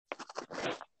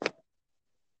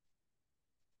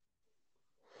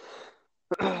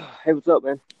Hey, what's up,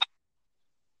 man?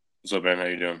 What's up, man? How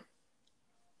you doing?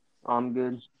 I'm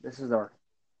good. This is our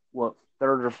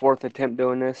third or fourth attempt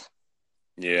doing this.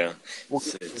 Yeah, We'll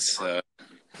it's get this it's, far. uh,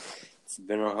 it's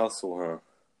been a hustle, huh?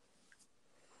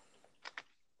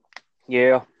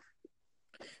 Yeah.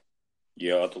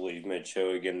 Yeah, I'll have to leave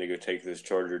mid-show again to go take this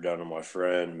charger down to my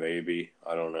friend. Maybe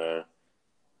I don't know.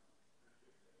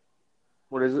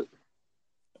 What is it?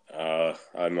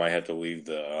 I might have to leave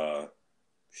the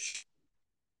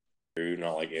shoe,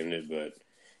 not like end it, but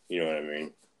you know what I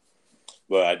mean.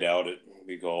 But I doubt it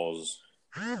because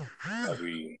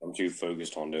I'm too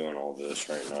focused on doing all this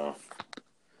right now.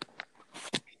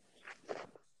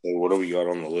 So what do we got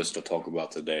on the list to talk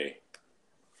about today?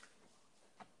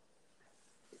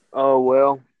 Oh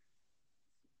well.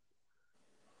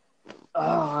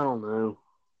 I don't know.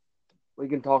 We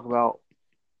can talk about.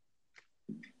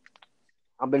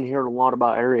 I've been hearing a lot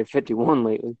about Area 51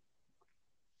 lately.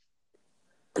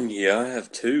 Yeah, I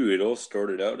have two. It all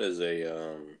started out as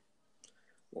a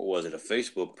what was it? A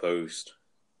Facebook post.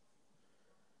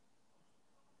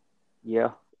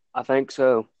 Yeah, I think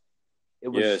so. It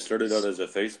Yeah, it was. started out as a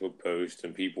Facebook post,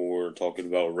 and people were talking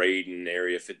about raiding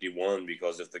Area 51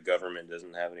 because if the government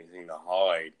doesn't have anything to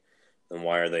hide, then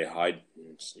why are they hiding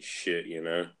shit, you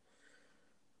know?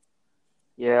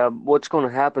 Yeah, what's going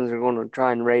to happen is they're going to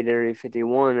try and raid Area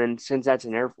 51, and since that's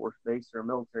an Air Force base or a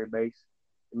military base,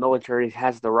 the military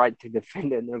has the right to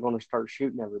defend it, and they're going to start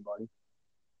shooting everybody.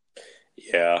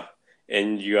 Yeah.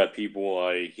 And you got people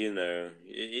like,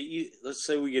 let's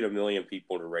say we get a million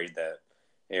people to raid that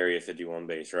Area 51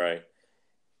 base, right?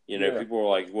 Yeah. People are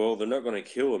like, well, they're not going to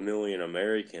kill a million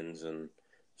Americans and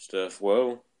stuff.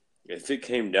 Well, if it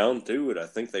came down to it, I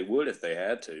think they would if they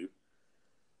had to.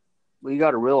 Well, you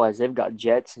got to realize they've got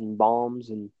jets and bombs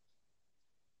and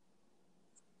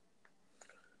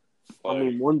I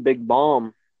mean, Like, one big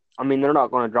bomb. I mean, they're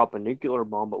not going to drop a nuclear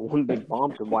bomb, but one big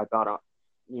bomb could wipe out a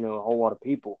whole lot of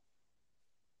people.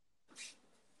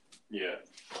 yeah.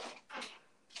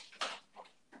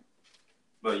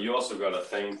 But you also got to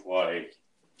think like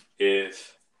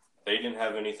if they didn't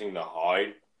have anything to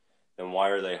hide, then why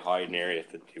are they hiding Area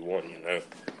 51? You know?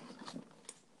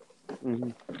 Hmm.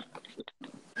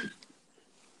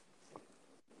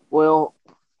 Well,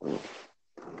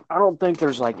 I don't think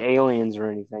there's like aliens or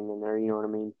anything in there. You know what I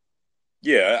mean?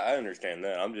 Yeah, I understand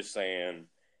that. I'm just saying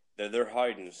that they're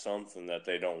hiding something that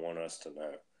they don't want us to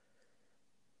know.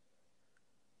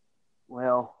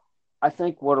 Well, I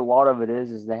think what a lot of it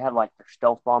is they have like their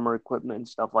stealth bomber equipment and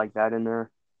stuff like that in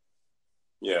there,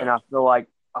 Yeah, and I feel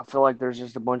like there's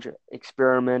just a bunch of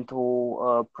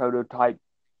experimental prototype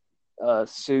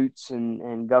suits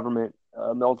and government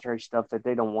military stuff that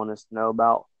they don't want us to know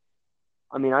about.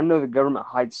 I mean, I know the government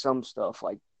hides some stuff.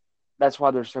 Like that's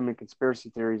why there's so many conspiracy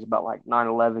theories about like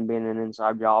 9/11 being an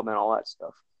inside job and all that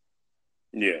stuff.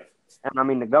 yeah, And I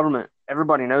mean, the government,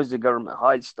 everybody knows the government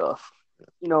hides stuff.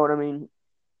 You know what I mean?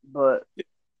 But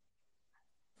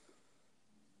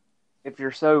if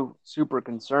you're so super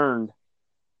concerned,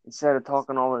 instead of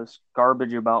talking all this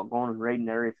garbage about going and raiding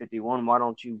Area 51, why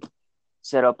don't you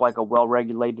set up like a well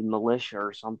regulated militia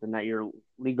or something that you're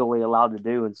legally allowed to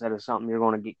do instead of something you're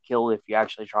going to get killed if you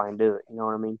actually try and do it? You know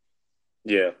what I mean?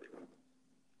 yeah,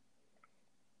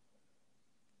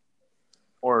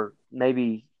 Or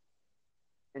maybe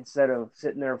instead of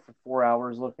sitting there for 4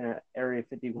 hours looking at Area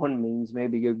 51 memes,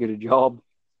 maybe go get a job.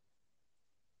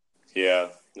 yeah.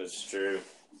 That's true.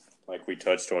 Like we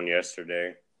touched on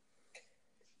yesterday.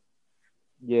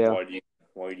 Yeah. Why do you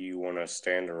why do you want to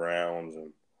stand around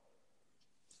and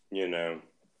you know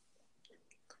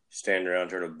stand around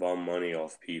trying to bum money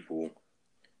off people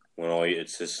when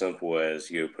it's as simple as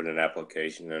you put an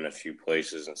application in a few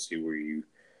places and see where you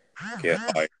get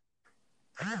hired.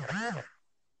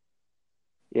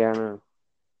 Yeah, I know.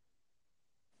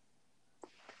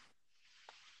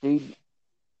 Dude,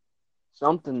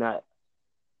 something that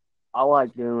I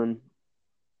like doing,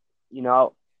 you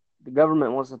know, the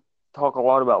government wants to talk a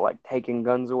lot about like taking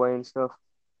guns away and stuff.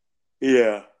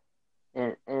 Yeah.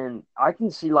 And I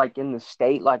can see like in the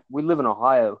state, like we live in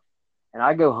Ohio, and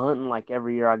I go hunting like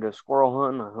every year. I go squirrel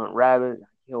hunting, I hunt rabbit,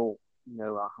 I kill,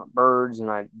 I hunt birds and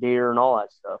I deer and all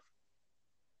that stuff.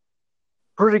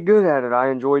 Pretty good at it. I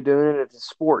enjoy doing it. It's a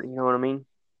sport, you know what I mean?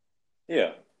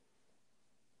 Yeah.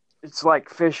 It's like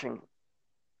fishing.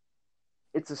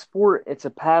 It's a sport, it's a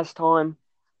pastime,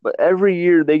 but every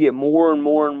year they get more and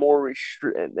more and more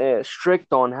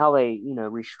strict on how they,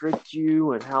 restrict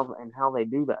you and how they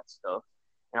do that stuff.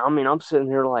 And I mean, I'm sitting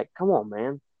here like, come on,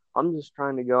 man. I'm just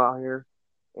trying to go out here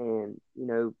and,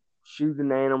 shoot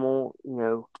an animal,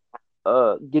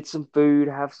 get some food,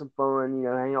 have some fun,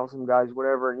 hang out with some guys,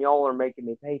 whatever, and y'all are making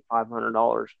me pay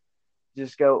 $500.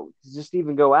 Just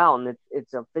even go out, and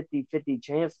it's a 50-50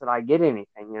 chance that I get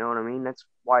anything. You know what I mean? That's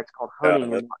why it's called Yeah,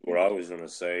 hunting that's and not what I was gonna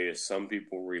say. Is some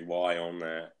people rely on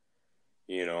that,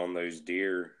 on those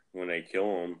deer when they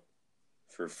kill them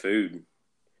for food,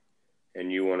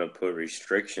 and you want to put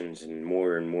restrictions and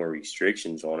more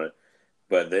restrictions on it,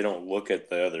 but they don't look at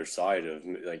the other side of,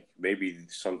 like, maybe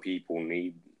some people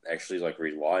need actually like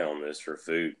rely on this for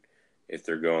food if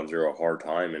they're going through a hard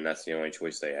time, and that's the only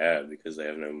choice they have because they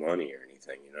have no money or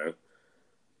anything.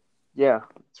 Yeah,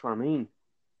 that's what I mean.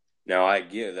 Now I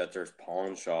get that there's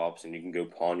pawn shops and you can go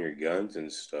pawn your guns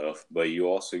and stuff, but you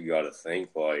also got to think,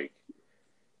 like,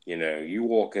 you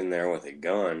walk in there with a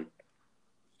gun,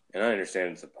 and I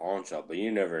understand it's a pawn shop, but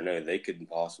you never know. They could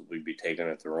possibly be taking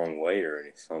it the wrong way or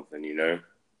something.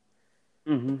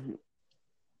 Hmm.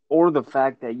 Or the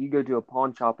fact that you go to a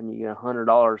pawn shop and you get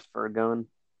 $100 for a gun,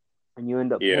 and you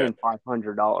end up Yeah, paying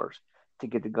 $500 to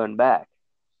get the gun back.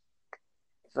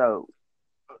 So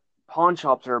pawn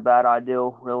shops are a bad idea,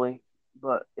 really.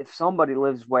 But if somebody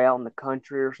lives way out in the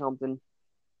country or something,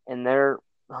 and they're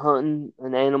hunting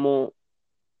an animal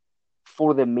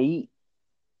for the meat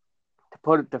to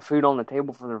put the food on the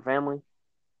table for their family,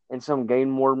 and some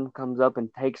game warden comes up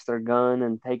and takes their gun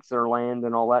and takes their land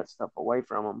and all that stuff away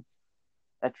from them,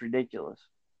 that's ridiculous.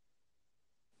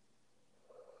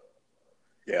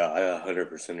 yeah, I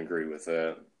 100% agree with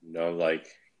that. No, like,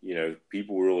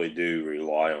 people really do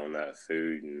rely on that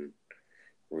food and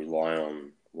rely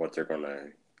on what they're going to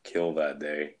kill that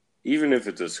day. Even if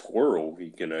it's a squirrel,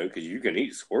 because you can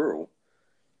eat squirrel.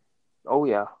 Oh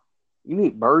yeah, you can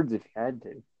eat birds if you had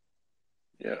to.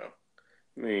 Yeah.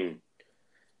 I mean,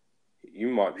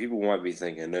 people might be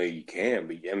thinking, no, you can't,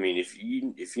 but I mean, if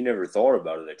you never thought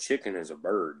about it, a chicken is a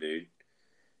bird, dude.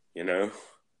 You know,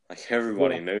 like Yeah,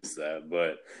 everybody knows that,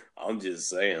 but I'm just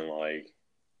saying, like,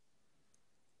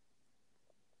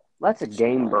 that's a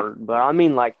game bird, but I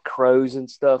mean like crows and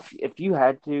stuff. If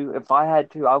I had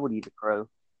to, I would eat a crow.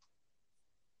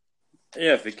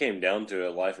 yeah, if it came down to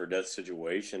a life or death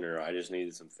situation, or I just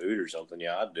needed some food or something,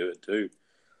 yeah, I'd do it too.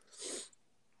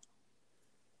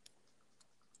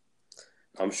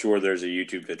 I'm sure there's a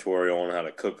YouTube tutorial on how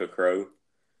to cook a crow.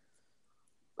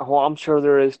 Well, I'm sure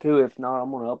there is too. If not,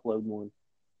 I'm gonna upload one.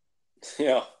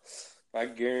 Yeah, I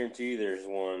guarantee there's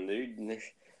one, dude.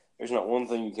 There's not one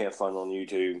thing you can't find on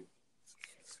YouTube.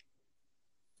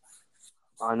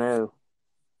 I know.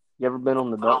 You ever been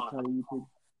on the dark side of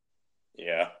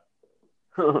Yeah,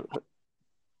 YouTube?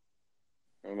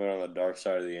 I'm on the dark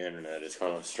side of the internet. It's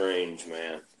kind of strange,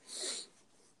 man.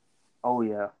 Oh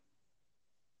yeah.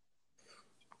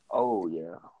 Oh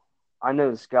yeah. I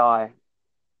know this guy.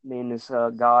 Me and this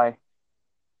guy,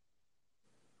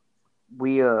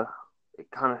 we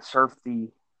kind of surfed the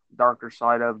darker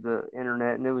side of the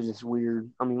internet, and it was just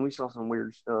weird. I mean, we saw some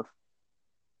weird stuff.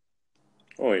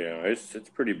 Oh yeah, it's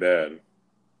pretty bad.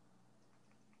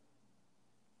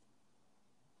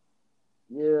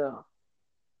 Yeah.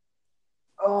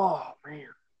 Oh man.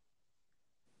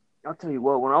 I'll tell you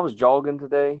what. When I was jogging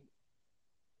today,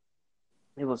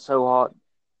 it was so hot.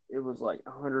 It was like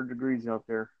 100 degrees out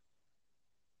there.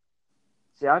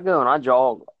 See, I go and I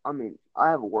jog. I mean, I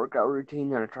have a workout routine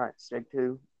that I try to stick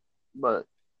to, but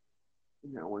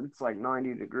when it's like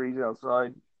 90 degrees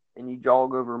outside and you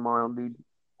jog over a mile, dude,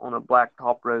 on a black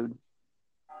top road,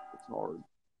 it's hard.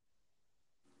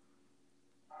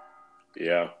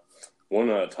 Yeah. One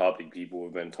topic people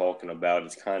have been talking about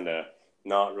is kind of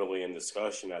not really in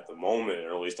discussion at the moment,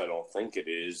 or at least I don't think it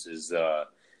is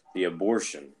the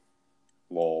abortion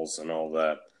laws and all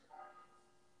that.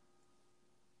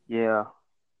 Yeah,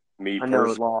 Me I know a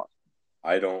personally, lot.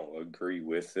 I don't agree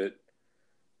with it.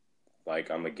 Like,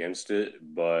 I'm against it,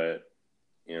 but,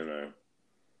 you know.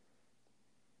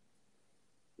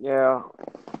 Yeah,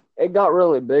 it got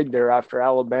really big there after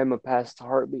Alabama passed the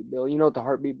heartbeat bill. You know what the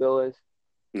heartbeat bill is?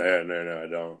 No, no, no, I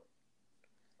don't.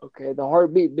 Okay, the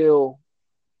heartbeat bill,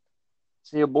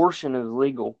 see, abortion is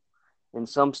legal in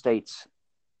some states.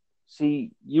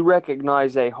 See, you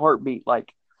recognize a heartbeat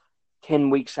like 10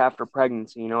 weeks after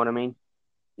pregnancy, you know what I mean?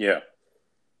 Yeah,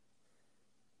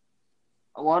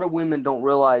 A lot of women don't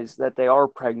realize that they are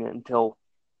pregnant until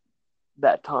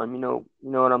that time, you know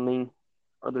what I mean?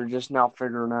 Or they're just now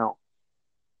figuring out.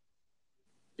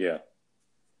 yeah,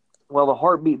 Well, the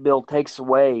heartbeat bill takes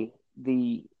away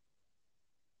it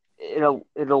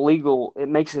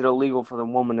makes it illegal for the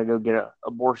woman to go get an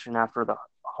abortion after the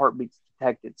heartbeat's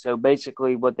detected. So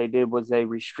basically what they did was they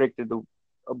restricted the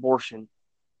abortion.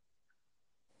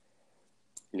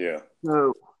 yeah.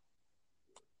 So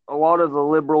a lot of the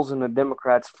liberals and the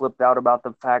Democrats flipped out about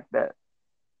the fact that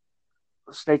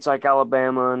states like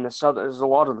Alabama and there's a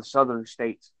lot of the southern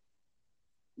states,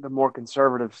 the more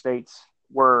conservative states,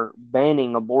 were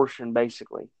banning abortion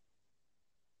basically.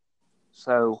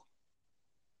 So,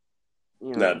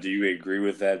 you Now, know, do you agree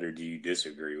with that or do you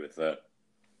disagree with that?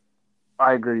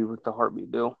 I agree with the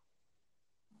heartbeat bill.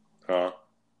 Huh?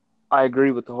 I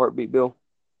agree with the heartbeat bill.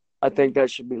 I think that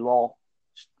should be law,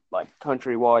 like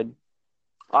countrywide.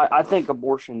 I think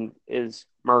abortion is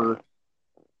murder.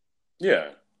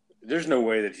 Yeah. There's no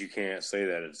way that you can't say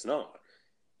that it's not.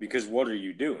 Because what are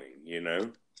you doing, you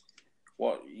know?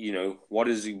 What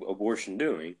is abortion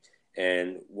doing?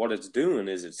 And what it's doing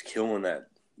is it's killing that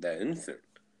infant.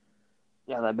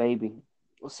 Yeah, that baby.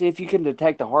 Well, see, if you can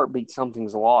detect a heartbeat,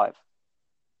 something's alive.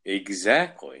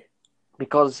 Exactly.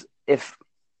 Because if,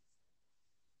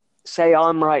 say,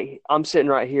 I'm sitting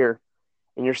right here,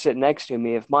 and you're sitting next to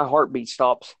me. If my heartbeat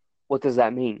stops, what does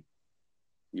that mean?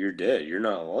 You're dead. You're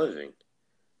not living.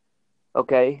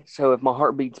 Okay, so if my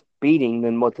heartbeat's beating,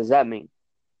 then what does that mean?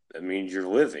 That means you're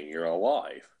living. You're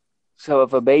alive. So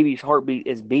if a baby's heartbeat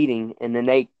is beating and then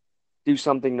they do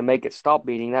something to make it stop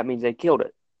beating, that means they killed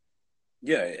it.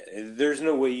 Yeah, there's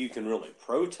no way you can really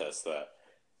protest that.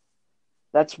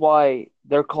 That's why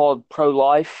they're called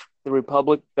pro-life. The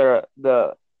Republic,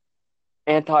 the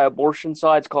anti-abortion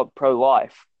side's called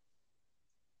pro-life.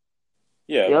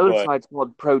 Yeah, The other but side's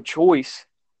called pro-choice,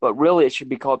 but really it should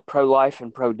be called pro-life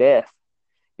and pro-death.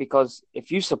 Because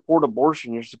if you support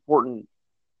abortion, you're supporting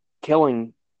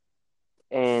killing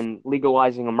and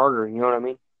legalizing a murder. You know what I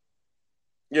mean?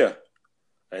 yeah,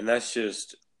 and that's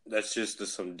just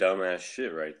some dumbass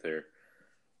shit right there.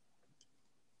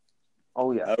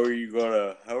 Oh yeah, How are you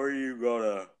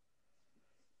gonna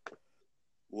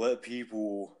let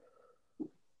people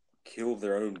kill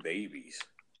their own babies?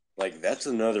 Like that's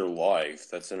another life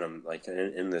that's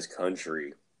in this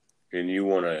country, and you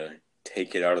want to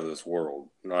take it out of this world.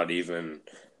 Not even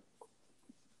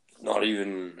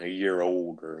a year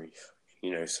old, or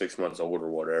 6 months old, or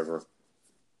whatever.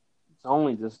 it's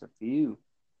only just a few.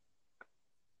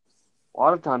 A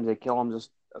lot of times they kill them just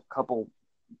a couple,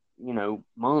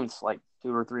 months, like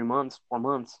 2 or 3 months, 4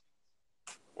 months,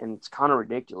 and it's kind of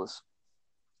ridiculous.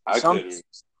 I Some couldn't.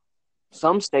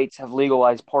 some states have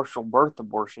legalized partial birth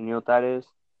abortion. You know what that is?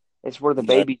 It's where the No.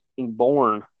 baby's being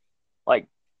born, like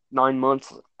 9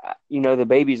 months. The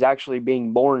baby's actually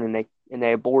being born, and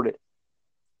they abort it.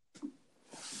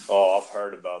 Oh, I've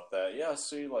heard about that. Yeah,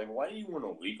 see, like, why do you want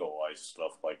to legalize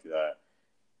stuff like that?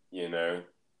 You know,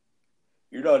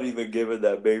 you're not even giving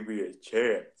that baby a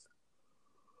chance.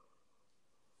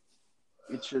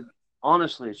 It should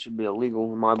honestly, it should be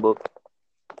illegal in my book.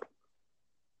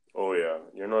 Oh yeah,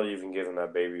 you're not even giving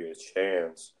that baby a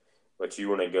chance, but you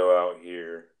want to go out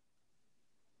here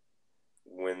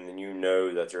when you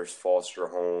know that there's foster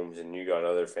homes and you got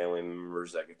other family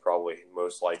members that could probably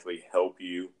most likely help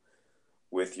you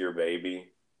with your baby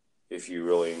if you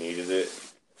really needed it.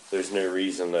 There's no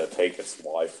reason to take its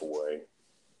life away.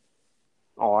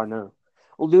 Oh, I know.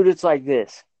 Well, dude, it's like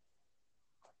this,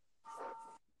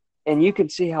 and you can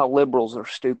see how liberals are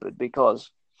stupid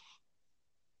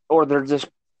or they're just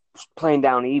playing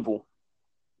down evil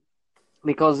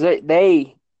because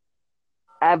they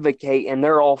advocate and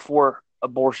they're all for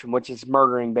abortion, which is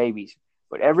murdering babies.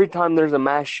 But every time there's a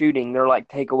mass shooting, they're like,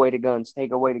 take away the guns,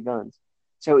 take away the guns.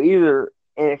 So either,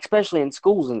 and especially in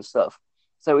schools and stuff,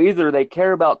 so either they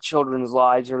care about children's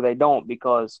lives or they don't,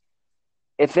 because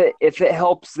if it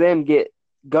helps them get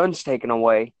guns taken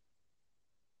away,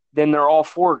 then they're all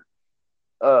for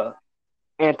uh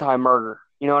anti-murder.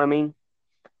 You know what I mean?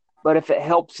 But if it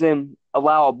helps them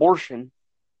allow abortion,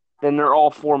 then they're all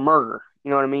for murder.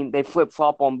 You know what I mean? They flip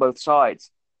flop on both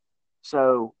sides.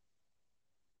 So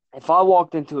if I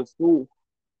walked into a school,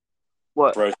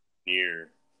 what? Freshman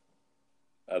year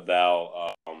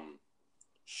about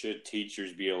should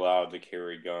teachers be allowed to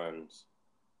carry guns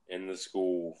in the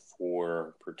school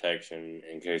for protection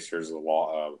in case there's a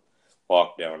lockdown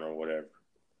or whatever.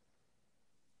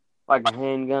 Like a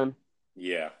handgun?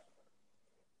 Yeah,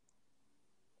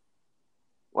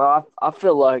 Well, I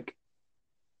feel like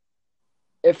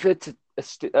if it's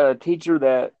a teacher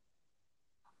that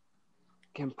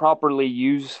can properly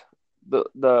use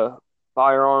the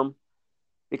firearm,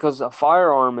 because a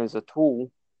firearm is a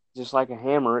tool, just like a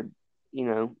hammer. You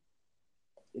know,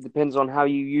 it depends on how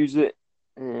you use it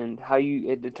and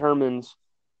it determines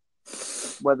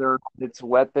whether it's a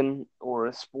weapon or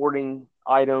a sporting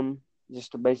item,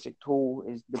 just a basic tool,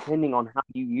 is depending on how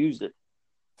you use it.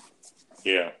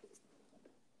 yeah,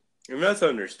 and that's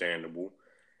understandable.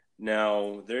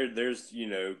 Now there's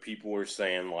people are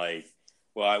saying like,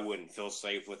 well, I wouldn't feel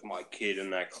safe with my kid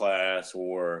in that class,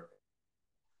 or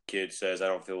kid says I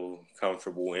don't feel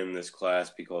comfortable in this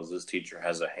class because this teacher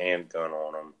has a handgun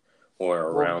on him or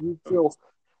Well, around do you him. feel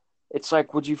it's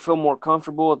like, would you feel more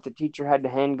comfortable if the teacher had the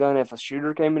handgun if a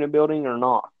shooter came in the building or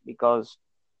not? Because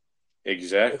if,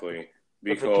 Exactly.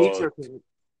 if a Because teacher can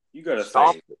you got to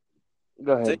stop think. it,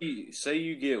 go ahead. Say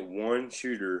you get one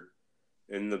shooter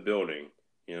in the building,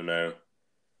 you know,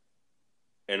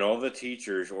 and all the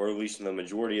teachers, or at least the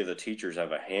majority of the teachers,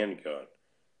 have a handgun.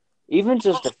 Even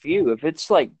just a few, if it's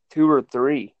like two or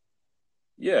three.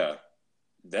 Yeah,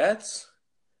 that's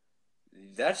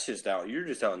that's just out. You're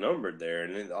just outnumbered there,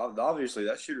 and then obviously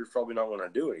that shooter's probably not going to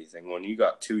do anything when you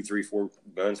got two, three, four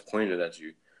guns pointed at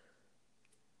you.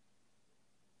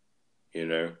 You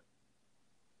know.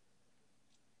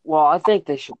 Well, I think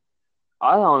they should.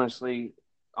 I honestly,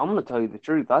 I'm going to tell you the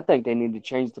truth. I think they need to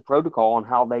change the protocol on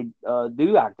how they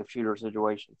do active shooter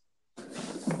situations.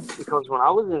 Because when I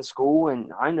was in school,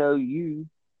 and I know you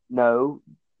know,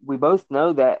 we both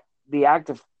know that the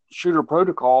active shooter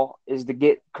protocol is to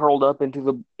get curled up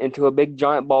into a big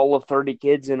giant ball of 30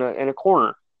 kids in a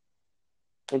corner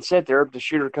and sit there. If the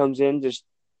shooter comes in, just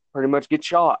pretty much get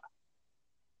shot.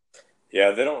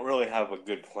 Yeah, they don't really have a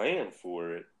good plan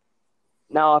for it.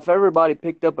 Now, if everybody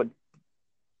picked up a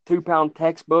 2 pound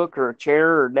textbook or a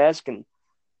chair or desk and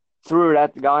threw it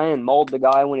at the guy and mauled the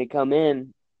guy when he come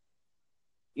in,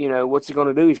 what's he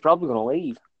going to do? He's probably going to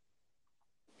leave.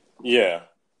 Yeah,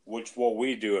 which what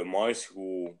we do at my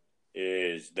school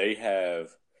is they'll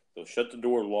shut the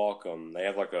door, lock them. They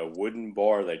have like a wooden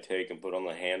bar they take and put on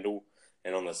the handle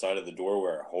and on the side of the door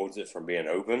where it holds it from being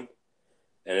open.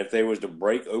 And if they was to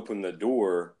break open the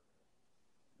door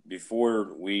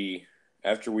before we,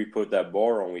 after we put that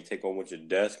bar on, we take a bunch of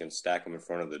desks and stack them in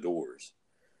front of the doors.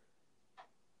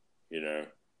 You know.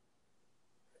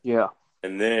 Yeah.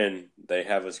 And then they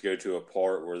have us go to a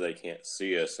part where they can't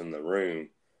see us in the room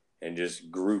and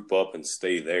just group up and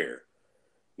stay there.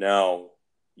 Now,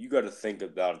 you got to think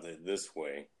about it this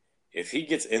way. If he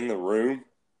gets in the room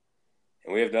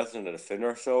and we have nothing to defend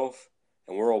ourselves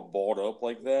and we're all balled up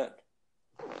like that,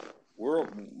 we're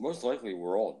most likely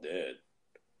we're all dead.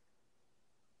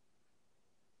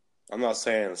 I'm not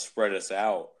saying spread us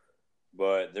out,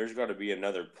 but there's got to be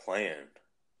another plan.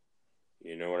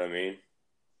 You know what I mean?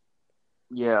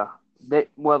 Yeah. They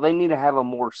need to have a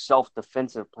more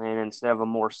self-defensive plan instead of a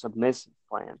more submissive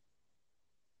plan.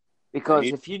 They Because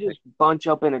need, if you just bunch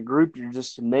up in a group, you're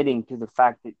just submitting to the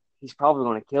fact that he's probably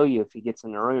going to kill you if he gets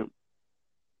in the room.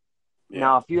 yeah,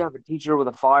 Now, if you have a teacher with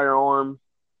a firearm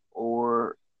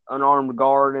or an armed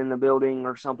guard in the building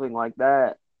or something like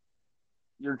that,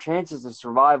 your chances of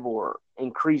survival are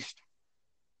increased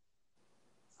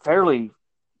fairly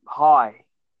high.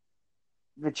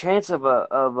 The chance of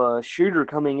a shooter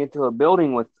coming into a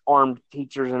building with armed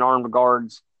teachers and armed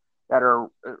guards that are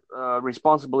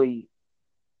responsibly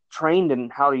trained in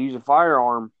how to use a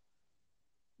firearm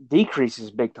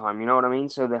decreases big time. You know what I mean?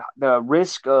 So the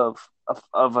risk of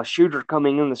a shooter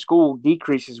coming in the school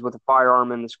decreases with a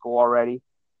firearm in the school already,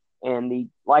 and the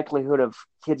likelihood of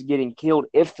kids getting killed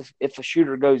if a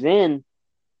shooter goes in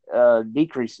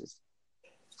decreases.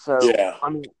 So yeah. I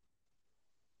mean,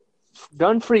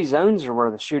 gun-free zones are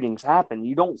where the shootings happen.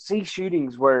 You don't see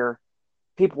shootings where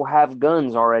people have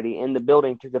guns already in the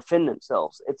building to defend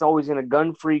themselves. It's always in a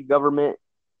gun-free government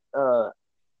uh,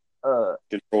 uh,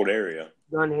 Controlled area.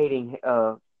 gun hating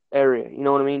area. You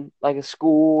know what I mean? Like a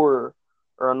school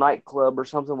or a nightclub or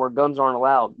something where guns aren't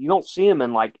allowed. You don't see them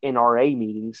in like NRA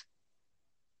meetings.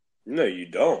 No, you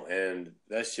don't, and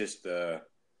that's just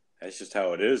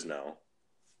how it is now.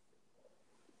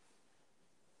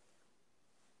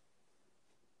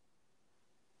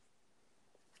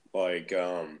 Like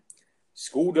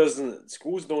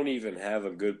schools don't even have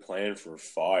a good plan for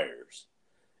fires.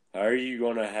 How are you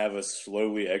going to have us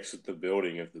slowly exit the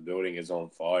building if the building is on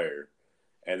fire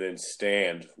and then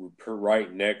stand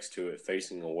right next to it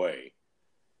facing away?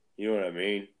 You know what I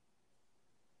mean?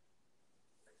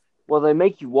 Well, they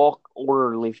make you walk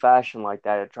orderly fashion like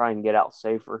that to try and get out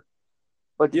safer.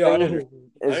 But the Yeah, thing I is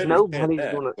understand nobody's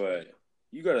that, gonna. but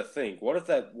you got to think, what if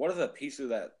that piece of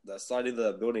that side of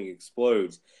the building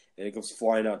explodes and it comes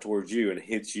flying out towards you and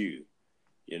hits you,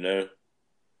 you know?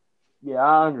 Yeah,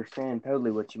 I understand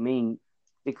totally what you mean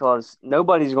because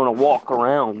nobody's gonna walk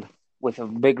around with a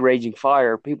big raging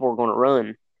fire. People are gonna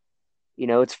run.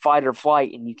 It's fight or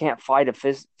flight, and you can't fight a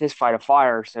fist fight a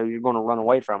fire, so you're gonna run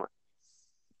away from it.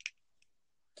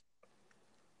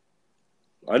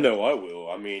 I know I will.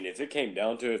 I mean, if it came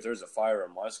down to it, if there's a fire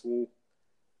in my school,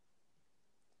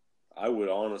 I would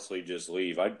honestly just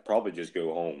leave. I'd probably just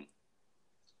go home.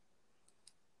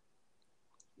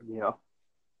 Yeah.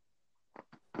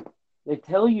 They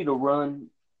tell you to run,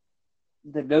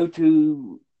 to go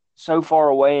to so far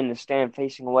away and to stand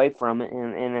facing away from it.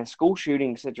 And in a school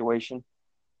shooting situation,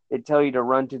 they tell you to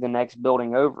run to the next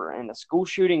building over. And a school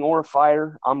shooting or a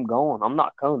fire, I'm going. I'm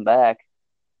not coming back.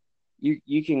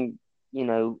 You can, you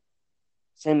know,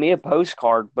 send me a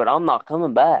postcard, but I'm not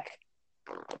coming back.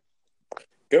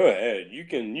 Go ahead. You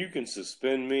can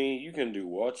suspend me. You can do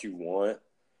what you want.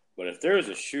 But if there is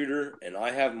a shooter and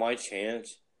I have my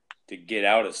chance to get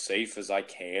out as safe as I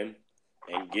can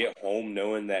and get home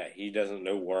knowing that he doesn't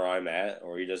know where I'm at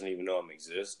or he doesn't even know I'm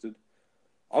existed,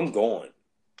 I'm going.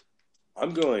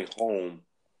 I'm going home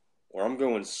or I'm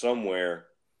going somewhere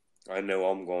I know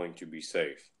I'm going to be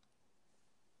safe.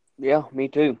 Yeah, me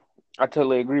too. I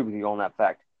totally agree with you on that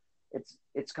fact.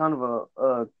 It's kind of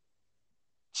a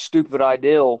stupid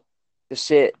ideal to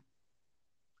sit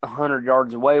 100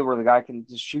 yards away where the guy can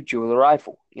just shoot you with a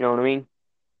rifle. You know what I mean?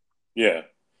 Yeah.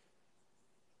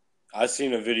 I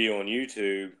seen a video on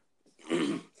YouTube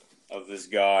of this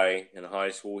guy in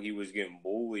high school. He was getting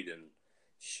bullied and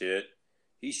shit.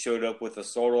 He showed up with a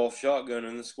sawed-off shotgun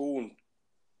in the school and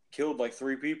killed like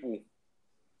 3 people.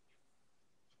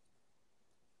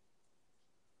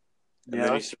 And Yeah,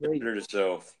 then he that's crazy. surrendered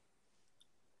himself.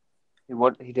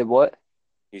 He did what?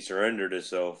 He surrendered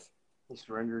himself. He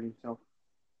surrendered himself.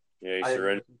 Yeah, he I didn't know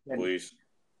surrendered if he to the said police.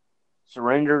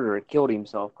 surrendered or killed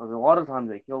himself because a lot of times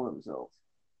they kill themselves.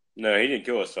 No, he didn't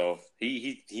kill himself.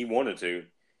 He wanted to.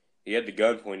 He had the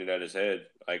gun pointed at his head.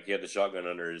 Like he had the shotgun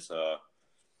under his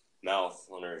mouth,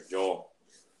 under his jaw.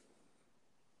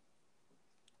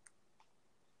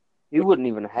 He wouldn't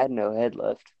even have had no head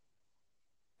left.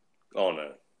 Oh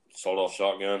no. Sawed-off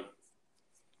shotgun.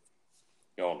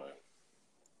 Oh no.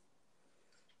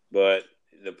 But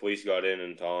the police got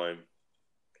in time.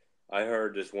 I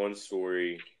heard this one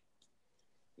story.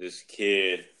 This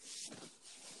kid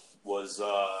was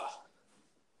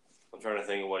I'm trying to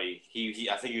think of what he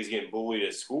I think he was getting bullied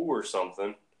at school or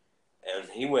something, and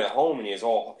he went home and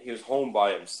he was home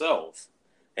by himself,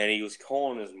 and he was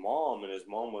calling his mom, and his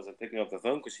mom wasn't picking up the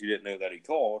phone because she didn't know that he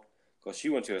called because she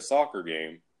went to a soccer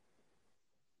game,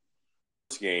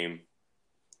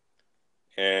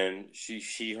 and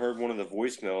she heard one of the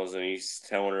voicemails, and he's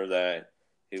telling her that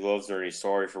he loves her and he's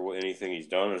sorry for anything he's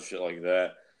done and shit like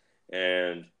that,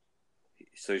 and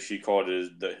so she called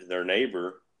their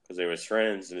neighbor because they was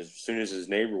friends, and as soon as his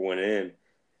neighbor went in,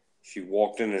 she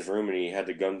walked in his room and he had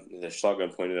the shotgun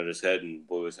pointed at his head and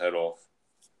blew his head off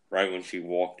right when she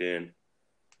walked in.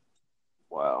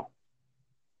 Wow.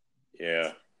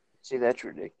 Yeah, See, that's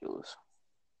ridiculous.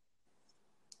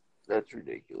 That's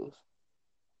ridiculous.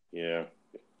 yeah,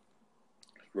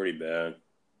 it's pretty bad.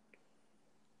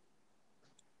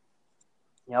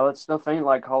 Yeah, that stuff ain't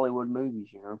like Hollywood movies,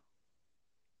 you know.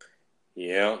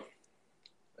 Yeah,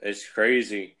 it's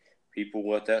crazy. People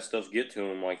let that stuff get to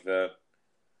them like that.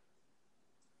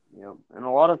 Yeah, and a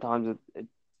lot of times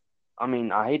I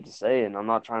mean, I hate to say it, and I'm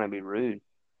not trying to be rude,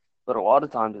 but a lot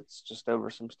of times it's just over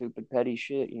some stupid petty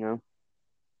shit, you know.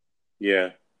 Yeah,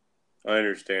 I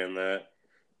understand that.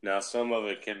 Now, some of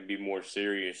it can be more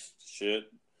serious shit,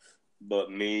 but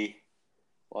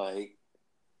like,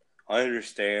 I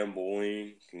understand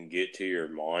bullying can get to your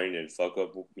mind and fuck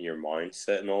up your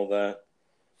mindset and all that,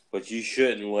 but you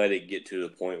shouldn't let it get to the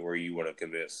point where you want to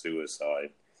commit suicide.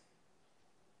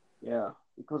 Yeah,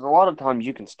 because a lot of times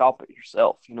you can stop it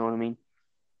yourself, you know what I mean?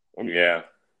 And Yeah.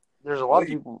 there's a lot All of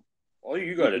you, people. all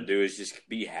you got Yeah, to do is just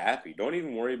be happy. Don't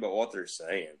even worry about what they're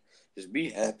saying. Just be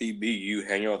happy, be you,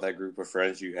 hang out with that group of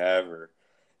friends you have, or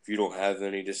if you don't have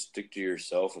any, just stick to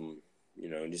yourself and,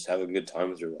 just have a good time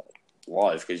with your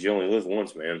life because you only live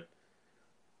once, man.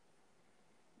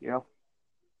 yeah,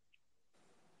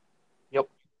 yep.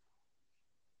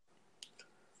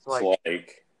 It's It's like,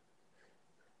 like,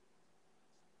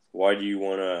 why do you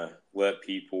want to let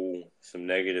some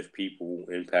negative people,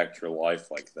 impact your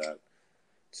life like that?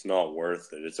 It's not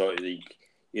worth it. It's like,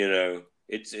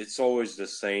 it's always the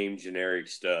same generic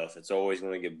stuff. It's always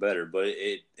going to get better, but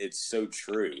it's so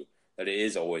true that it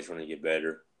is always going to get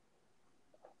better.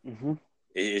 hmm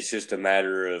It's just a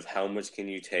matter of how much can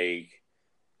you take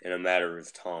in a matter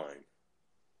of time.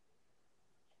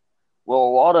 well,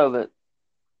 a lot of it,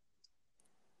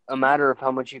 a matter of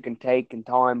how much you can take in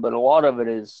time, but a lot of it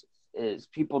is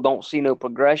people don't see no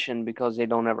progression because they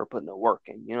don't ever put no work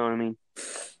in. You know what I mean?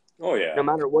 Oh yeah, No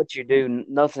matter what you do,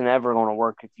 nothing ever going to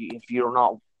work if you're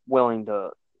not willing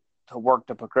to work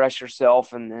to progress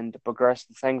yourself and to progress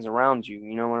the things around you.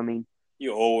 You know what I mean?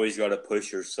 you always got to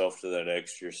push yourself to that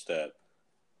extra step.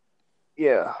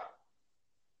 Yeah,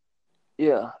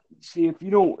 yeah. See, if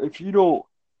you don't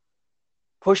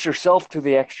push yourself to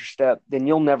the extra step, then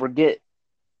you'll never get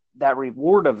that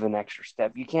reward of an extra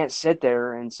step. You can't sit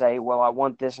there and say, well, I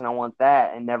want this and I want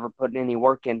that, and never put any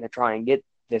work in to try and get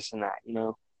this and that, you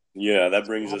know? Yeah, that It's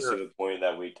brings us to better. the point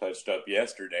that we touched up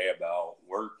yesterday about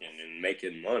working and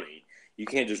making money. You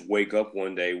can't just wake up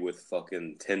one day with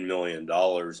fucking $10 million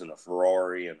and a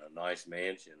Ferrari and a nice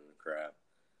mansion and crap.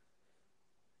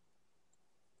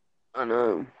 I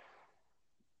know.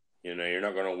 You know, you're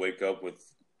not going to wake up with,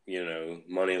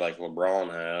 money like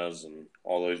LeBron has and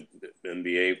all those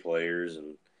NBA players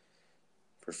and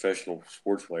professional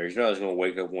sports players. You're not just going to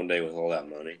wake up one day with all that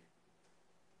money.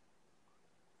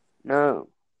 No.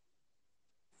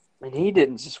 And he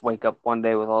didn't just wake up one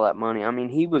day with all that money. I mean,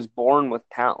 he was born with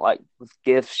talent, like with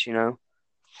gifts, you know?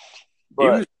 He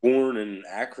But was born in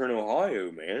Akron,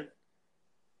 Ohio, man.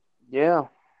 yeah,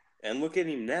 And look at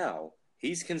him now.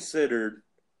 He's considered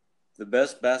the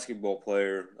best basketball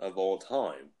player of all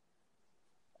time.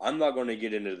 I'm not going to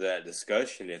get into that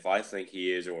discussion if I think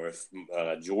he is or if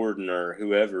Jordan or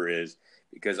whoever is,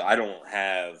 because I don't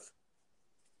have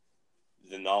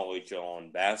the knowledge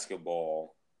on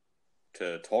basketball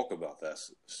to talk about that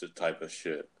type of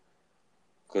shit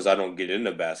because I don't get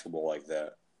into basketball like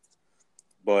that.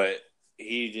 But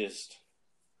he's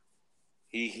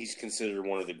considered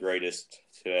one of the greatest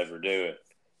to ever do it,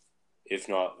 if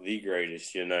not the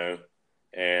greatest,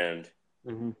 And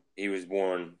hmm he was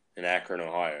born in Akron,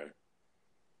 Ohio.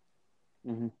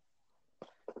 hmm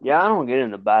yeah, I don't get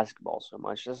into basketball so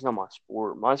much. That's not my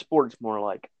sport. My sport's more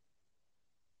like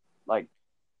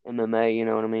MMA. You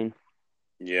know what I mean?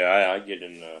 Yeah, I get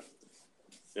into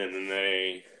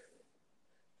MMA,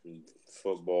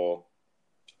 football.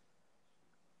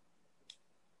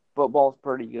 Football's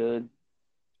pretty good.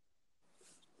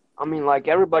 I mean, like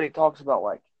everybody talks about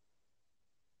like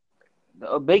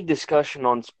a big discussion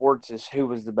on sports is who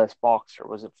was the best boxer.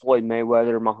 Was it Floyd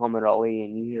Mayweather, Muhammad Ali?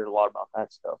 And you hear a lot about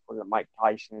that stuff. Was it Mike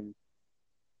Tyson?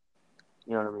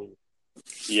 You know what I mean?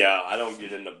 Yeah, I don't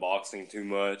get into boxing too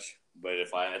much, but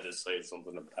if I had to say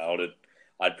something about it,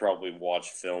 I'd probably watch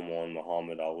film on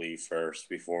Muhammad Ali first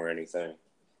before anything.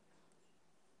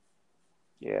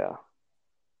 Yeah.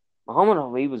 Muhammad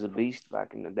Ali was a beast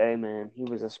back in the day, man. He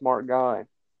was a smart guy.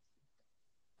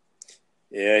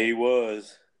 Yeah, he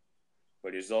was,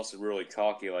 but he was also really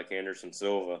cocky like Anderson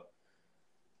Silva.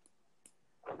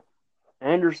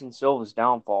 Anderson Silva's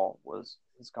downfall was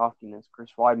his cockiness. Chris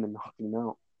Weidman knocked him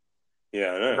out.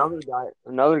 Yeah, I know.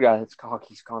 Another guy that's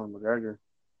cocky is Conor McGregor.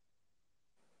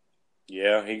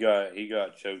 Yeah, he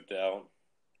got choked out.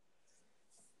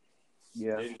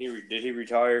 Yeah. Did he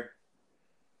retire?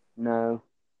 No.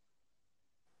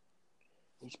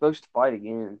 He's supposed to fight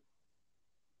again.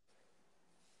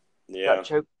 Got Yeah,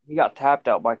 choked. He got tapped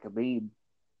out by Khabib.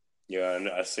 yeah,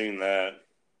 I seen that.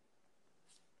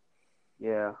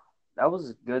 Yeah. That was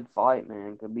a good fight,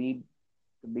 man. Khabib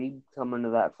coming to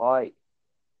that fight.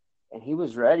 And he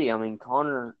was ready. I mean,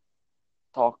 Conor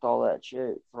talked all that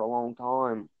shit for a long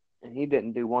time, and he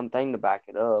didn't do one thing to back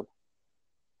it up.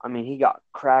 I mean, he got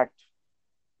cracked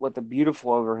with a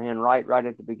beautiful overhand right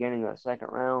at the beginning of the second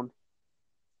round.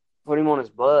 Put him on his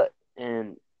butt,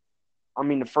 and I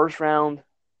mean, the first round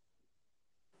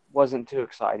wasn't too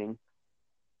exciting,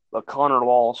 but Conor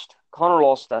lost. Conor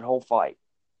lost that whole fight.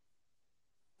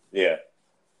 Yeah,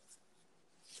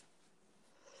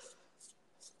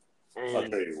 I'll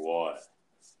And tell you what.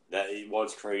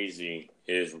 What's crazy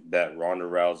is that Ronda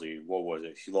Rousey, what was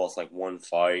it? She lost like one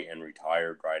fight and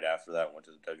retired right after that. Went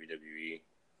to the WWE.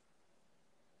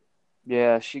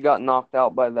 yeah, she got knocked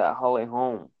out by that Holly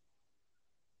Holm.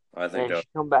 I think And that.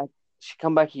 she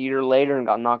come back a year later and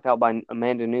got knocked out by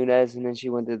Amanda Nunes, and then she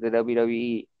went to the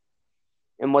WWE.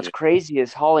 And what's Yeah, crazy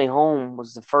is Holly Holm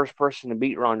was the first person to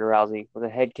beat Ronda Rousey with a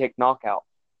head kick knockout.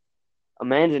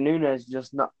 Amanda Nunes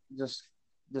just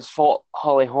fought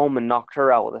Holly Holm and knocked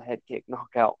her out with a head kick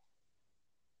knockout.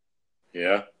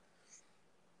 yeah,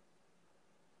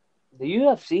 The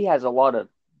UFC has a lot of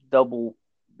double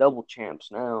double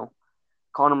champs now.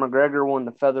 Conor McGregor won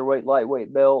the featherweight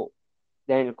lightweight belt.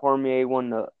 Daniel Cormier won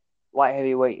the light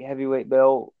heavyweight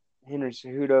belt. Henry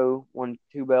Cejudo won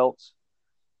two belts.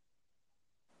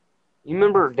 You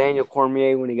remember Daniel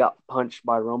Cormier when he got punched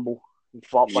by Rumble? He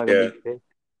flopped like a yeah, big fish.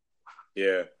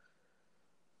 yeah.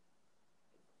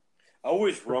 I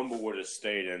wish Rumble would have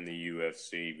stayed in the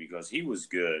UFC because he was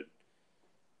good.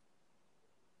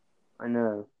 I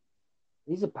know.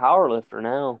 He's a power lifter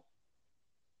now.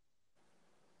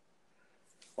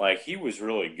 Like he was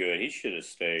really good. He should have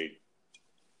stayed.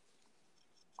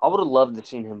 I would have loved to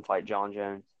seen him fight John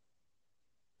Jones.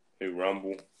 Who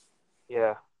Rumble?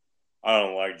 Yeah. I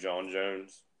don't like John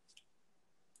Jones.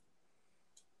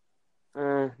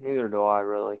 Neither do I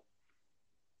really.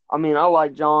 I mean, I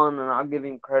like John, and I'll give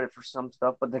him credit for some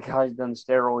stuff, but the guy's done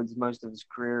steroids most of his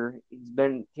career. He's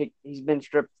been kicked. He's been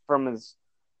stripped from his.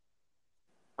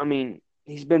 I mean,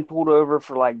 he's been pulled over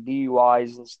for like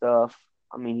DUIs and stuff.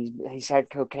 I mean, he's had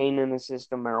cocaine in his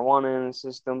system, marijuana in his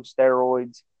system,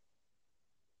 steroids.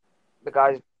 The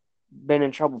guy's been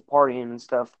in trouble partying and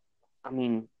stuff. I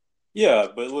mean, Yeah,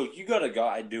 but look, you got a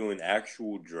guy doing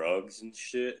actual drugs and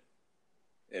shit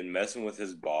and messing with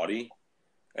his body.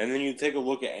 And then you take a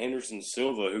look at Anderson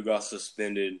Silva, who got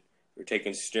suspended for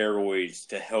taking steroids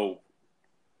to help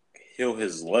heal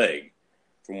his leg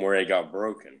from where it got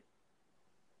broken.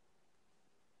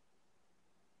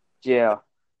 yeah.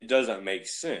 It doesn't make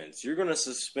sense. You're going to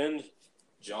suspend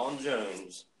John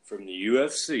Jones from the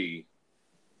UFC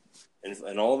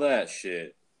and all that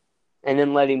shit. And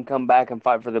then let him come back and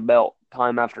fight for the belt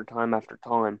time after time after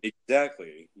time.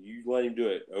 Exactly. You let him do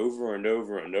it over and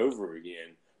over and over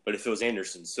again. But if it was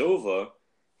Anderson Silva,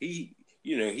 he's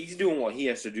doing what he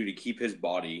has to do to keep his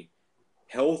body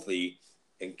healthy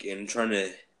and trying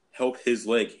to help his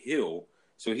leg heal.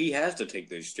 So he has to take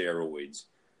those steroids.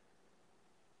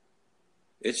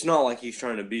 It's not like he's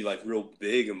trying to be like real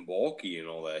big and bulky and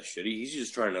all that shit. He's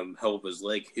just trying to help his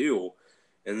leg heal,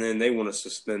 and then they want to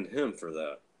suspend him for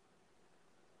that.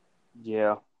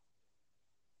 Yeah.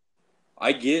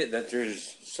 I get that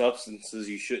there's substances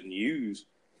you shouldn't use,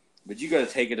 but you got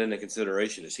to take it into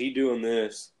consideration. Is he doing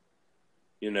this,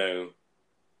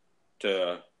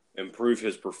 to improve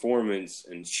his performance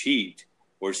and cheat,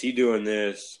 or is he doing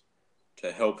this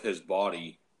to help his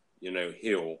body,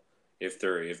 heal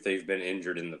if they've been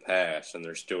injured in the past and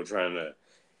they're still trying to,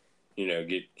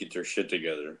 get their shit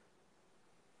together?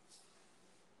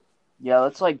 Yeah,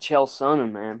 that's like Chael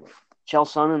Sonnen, man. Chael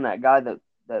Sonnen, that guy that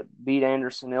beat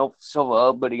Anderson Silva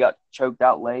up, but he got choked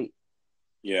out late.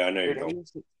 Yeah, I know you Dude,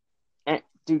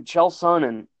 don't. Chael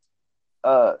Sonnen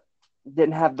uh,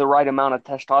 didn't have the right amount of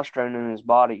testosterone in his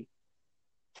body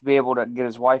to be able to get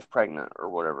his wife pregnant or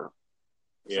whatever.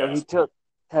 So Yeah. he took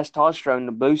testosterone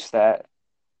to boost that,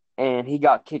 and he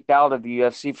got kicked out of the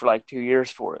UFC for like 2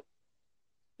 years for it.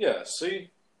 Yeah, see?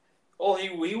 Well,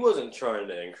 he wasn't trying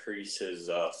to increase his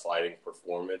fighting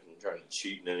performance and trying to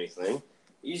cheat in anything.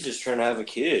 He's just trying to have a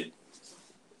kid.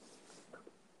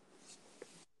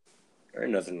 There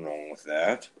ain't nothing wrong with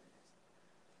that.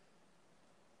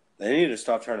 They need to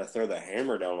stop trying to throw the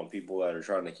hammer down on people that are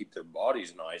trying to keep their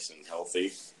bodies nice and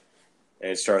healthy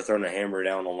and start throwing the hammer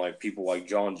down on like people like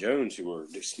John Jones who are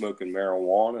just smoking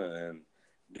marijuana and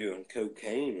doing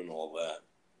cocaine and all that.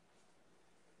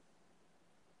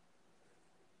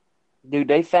 Dude,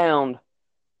 they found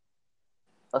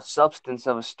a substance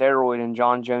of a steroid in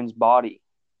John Jones' body,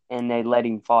 and they let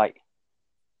him fight.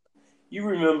 You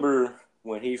remember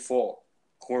when he fought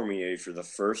Cormier for the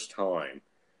first time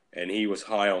and he was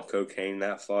high on cocaine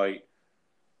that fight?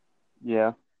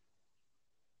 Yeah,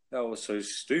 That was so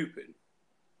stupid.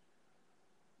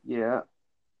 yeah.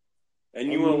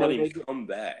 And you And want to let him come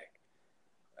back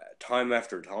time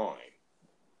after time.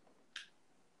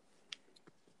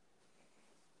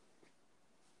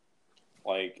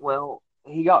 Well,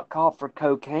 he got caught for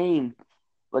cocaine,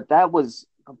 but that was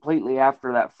completely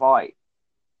after that fight.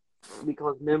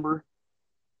 Because remember,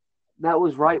 that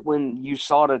was right when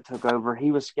USADA took over.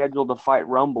 He was scheduled to fight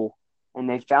Rumble, and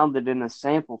they found it in a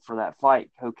sample for that fight,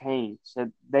 cocaine.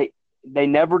 So they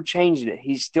never changed it.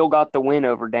 He still got the win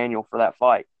over Daniel for that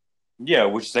fight. Yeah,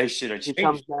 which they should have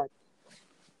changed.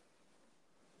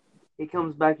 He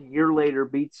comes back a year later,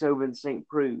 beats Ovince St.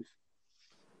 Preux.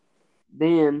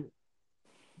 Then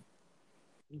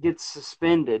gets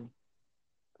suspended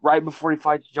right before he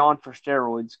fights John for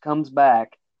steroids. Comes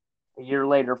back a year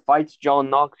later, fights John,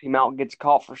 knocks him out, gets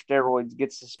caught for steroids,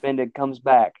 gets suspended, comes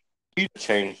back. You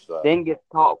changed that. Then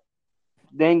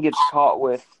gets caught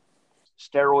with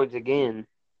steroids again,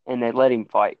 and they let him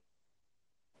fight.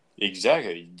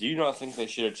 Exactly. Do you not think they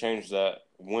should have changed that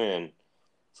win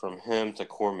from him to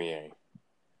Cormier?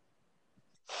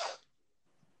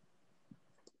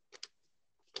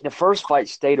 The first fight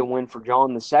stayed a win for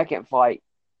John. The second fight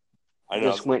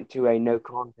just went to a no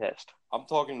contest. I'm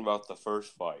talking about the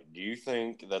first fight. Do you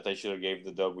think that they should have gave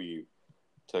the W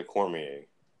to Cormier?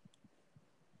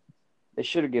 They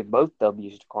should have given both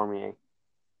W's to Cormier.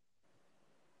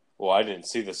 Well, I didn't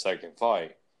see the second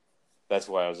fight. That's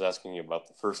why I was asking you about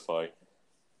the first fight.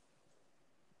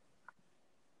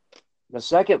 The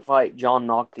second fight, John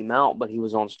knocked him out, but he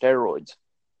was on steroids.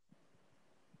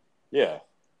 Yeah.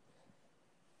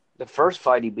 The first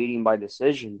fight, he beat him by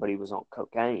decision, but he was on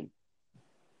cocaine.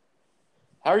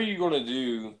 How are you going to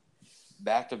do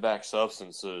back-to-back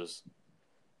substances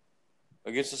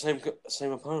against the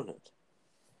same opponent?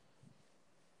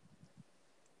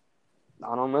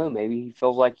 I don't know. Maybe he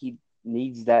feels like he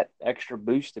needs that extra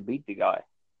boost to beat the guy.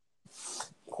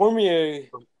 Cormier,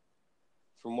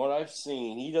 from what I've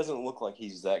seen, he doesn't look like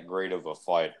he's that great of a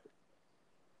fighter.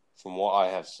 From what I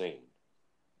have seen.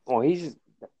 Well, he's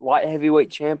light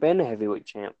heavyweight champ and a heavyweight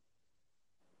champ.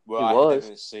 Well, He I was.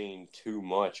 haven't seen too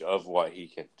much of what he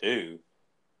can do,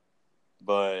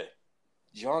 but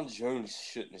John Jones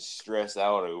shouldn't stress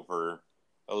out over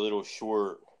a little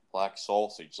short black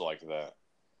sausage like that,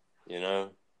 you know?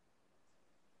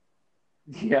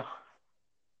 Yeah.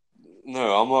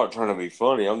 No, I'm not trying to be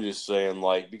funny. I'm just saying,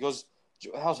 like, because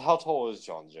how tall is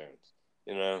John Jones,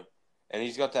 you know? And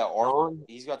he's got that arm, John,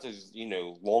 he's got those,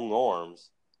 long arms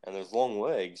and those long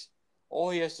legs. All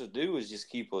he has to do is just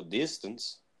keep a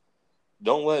distance.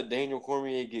 Don't let Daniel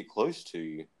Cormier get close to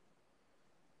you.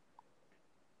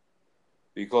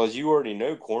 Because you already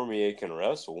know Cormier can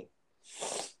wrestle.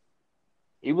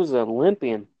 he was an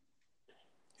Olympian.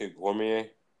 Who, Cormier?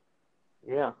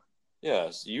 Yeah.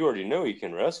 Yes, you already know he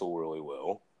can wrestle really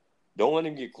well. Don't let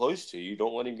him get close to you.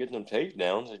 Don't let him get them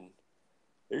takedowns. And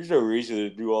there's no reason to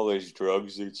do all those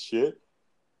drugs and shit.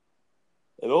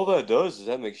 And all that does is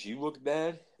that makes you look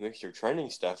bad. It makes your training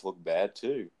staff look bad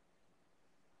too.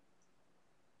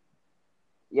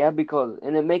 Yeah,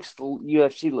 and it makes the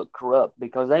UFC look corrupt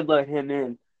because they let him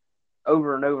in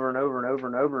over and over and over and over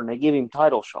and over, and they give him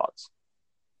title shots.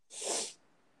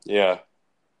 Yeah.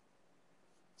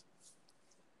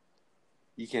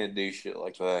 You can't do shit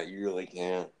like that. You really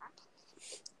can't.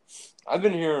 I've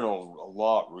been hearing a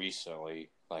lot recently,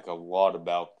 like a lot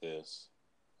about this,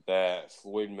 that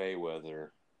Floyd Mayweather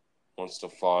wants to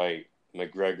fight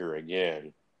McGregor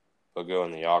again, but go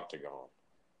in the octagon.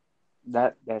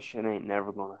 That shit ain't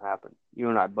never gonna happen. You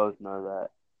and I both know that.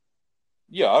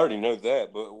 Yeah, I already know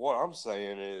that, but what I'm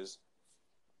saying is,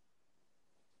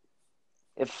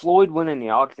 If Floyd went in the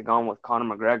octagon with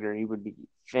Conor McGregor, he would be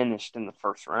finished in the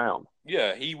first round.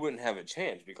 yeah, he wouldn't have a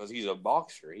chance because he's a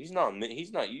boxer. He's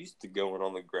not used to going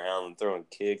on the ground and throwing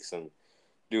kicks and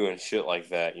doing shit like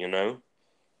that, you know?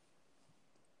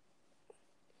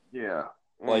 Yeah.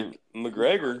 And Like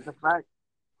McGregor, the fact,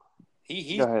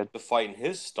 he's go ahead. to fighting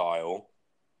his style,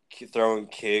 throwing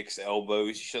kicks,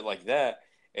 elbows, shit like that,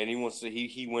 and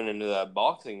he went into that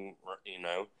boxing,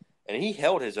 and he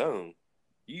held his own.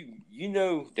 You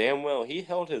know damn well he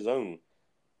held his own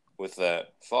with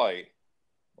that fight,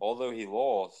 although he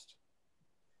lost.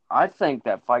 I think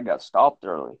that fight got stopped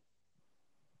early.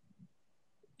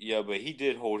 Yeah, but he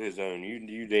did hold his own.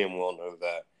 You damn well know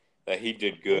that he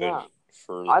did good Yeah.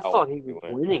 for I how long thought he he was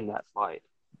went. winning that fight.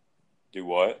 Do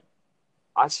what?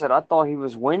 I said I thought he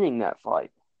was winning that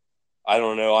fight. I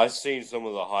don't know. I've seen some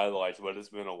of the highlights, but it's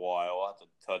been a while. I'll have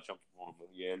to touch up on them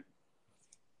again.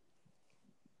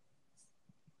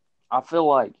 I feel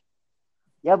like,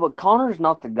 yeah, but Connor's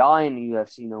not the guy in the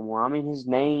UFC no more. I mean, his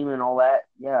name and all that,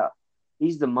 yeah,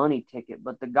 he's the money ticket.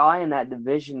 But the guy in that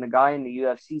division, the guy in the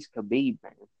UFC is Khabib,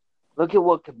 man. Look at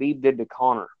what Khabib did to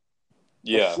Connor.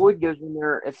 Yeah, If Floyd goes in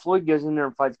there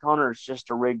and fights Connor, it's just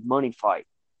a rigged money fight.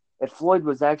 If Floyd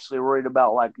was actually worried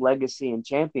about like legacy and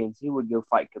champions, he would go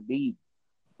fight Khabib.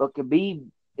 But Khabib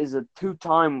is a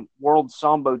two-time world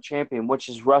sambo champion, which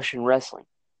is Russian wrestling.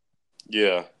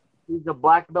 yeah, He's a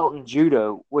black belt in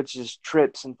judo, which is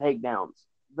trips and takedowns.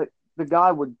 The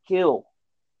guy would kill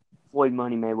Floyd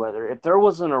Money Mayweather. If there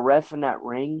wasn't a ref in that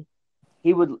ring,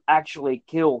 he would actually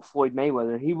kill Floyd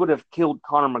Mayweather. He would have killed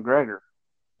Conor McGregor.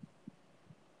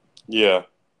 yeah.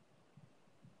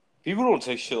 People don't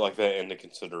take shit like that into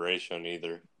consideration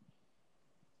either.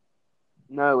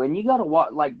 No, and you gotta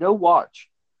watch, like, go watch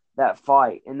that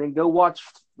fight, and then go watch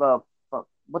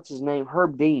what's his name,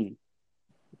 Herb Dean.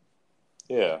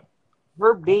 Yeah,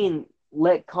 Herb Dean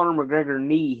let Conor McGregor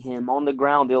knee him on the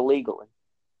ground illegally.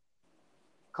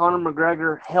 Conor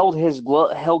McGregor held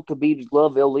Khabib's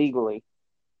glove illegally.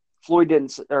 Floyd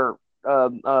didn't, or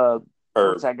what's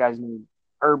Herb. that guy's name?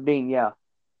 Herb Dean, yeah,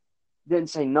 didn't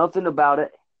say nothing about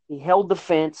it. He held the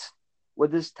fence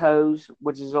with his toes,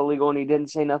 which is illegal, and he didn't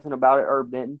say nothing about it.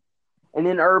 Herb didn't. And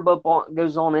then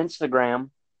goes on Instagram.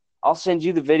 I'll send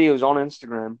you the videos on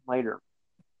Instagram later.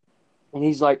 And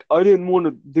he's like, I didn't want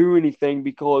to do anything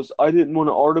because I didn't want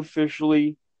to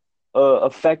artificially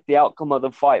affect the outcome of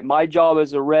the fight. My job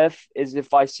as a ref is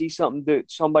if I see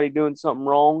somebody doing something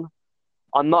wrong,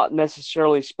 I'm not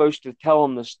necessarily supposed to tell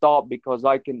them to stop because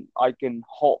I can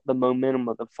halt the momentum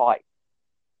of the fight.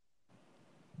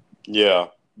 Yeah,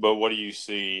 but what do you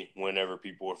see whenever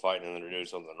people are fighting and they're doing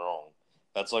something wrong?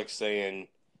 That's like saying,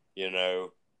 you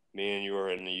know, me and you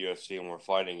are in the UFC and we're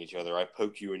fighting each other. I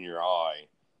poke you in your eye,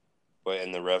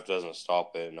 and the ref doesn't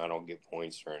stop it, and I don't get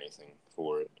points or anything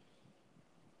for it.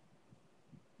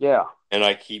 Yeah. And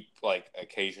I keep like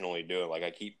occasionally doing like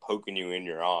I keep poking you in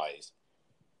your eyes.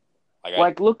 Like I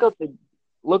Like look up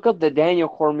the Daniel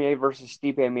Cormier versus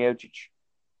Stipe Miocic.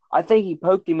 I think he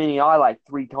poked him in the eye like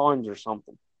 3 times or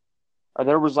something. Or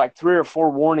there was like 3 or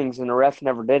 4 warnings and the ref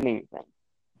never did anything.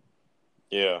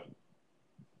 yeah.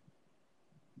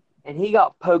 And he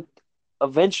got poked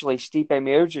eventually. Stipe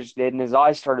Miocic did, and his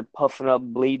eyes started puffing up,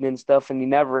 bleeding and stuff. And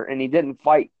he didn't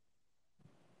fight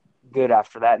good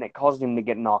after that, and it caused him to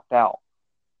get knocked out.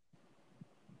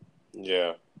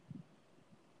 Yeah.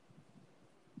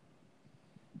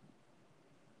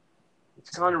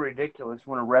 It's kind of ridiculous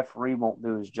when a referee won't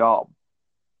do his job.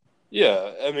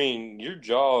 Yeah, I mean, your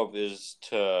job is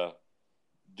to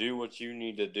do what you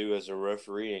need to do as a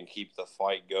referee and keep the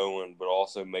fight going, but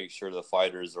also make sure the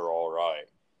fighters are all right.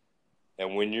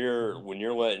 And when you're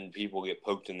letting people get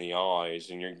poked in the eyes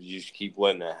and you just keep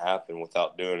letting it happen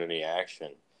without doing any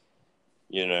action,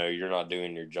 you're not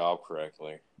doing your job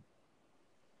correctly.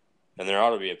 And there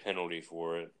ought to be a penalty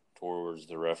for it towards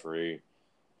the referee.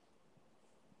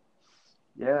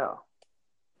 Yeah.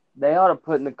 They ought to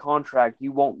put in the contract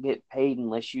you won't get paid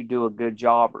unless you do a good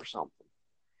job or something.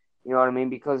 You know what I mean?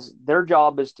 Because their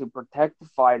job is to protect the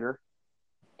fighter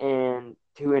and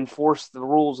to enforce the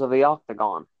rules of the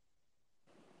octagon.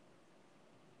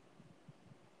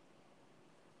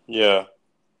 Yeah.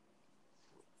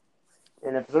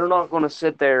 And if they're not going to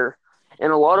sit there,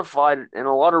 and a lot of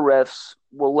refs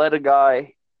will let a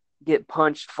guy get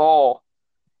punched, fall,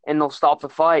 and they'll stop the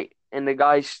fight, and the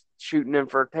guy's shooting him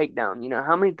for a takedown. You know,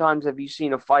 how many times have you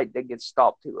seen a fight that gets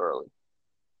stopped too early?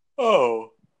 Oh,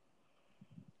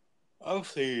 I've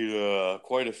seen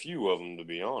quite a few of them, to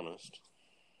be honest.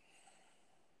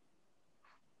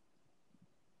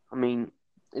 I mean,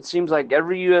 it seems like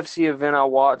every UFC event I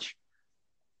watch,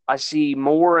 I see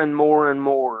more and more and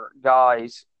more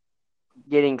guys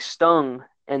getting stung,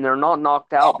 and they're not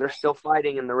knocked out. They're still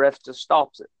fighting, and the ref just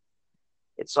stops it.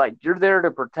 It's like you're there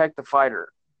to protect the fighter,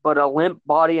 but a limp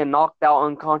body and knocked out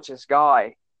unconscious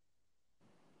guy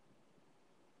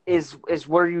is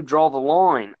where you draw the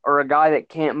line, or a guy that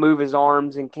can't move his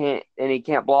arms and he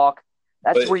can't block.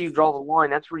 That's But where you draw the line.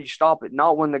 That's where you stop it,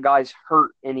 not when the guy's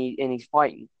hurt and he's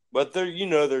fighting. but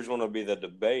there's going to be the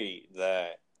debate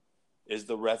that is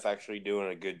the ref actually doing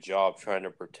a good job trying to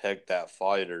protect that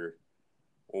fighter,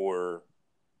 or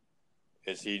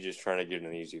is he just trying to get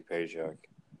an easy paycheck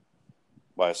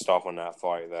by stopping that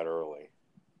fight that early?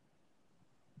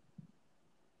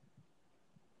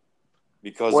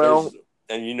 Because Well,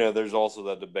 there's also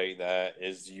that debate that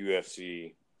is the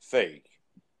UFC fake?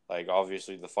 Like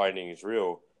obviously the fighting is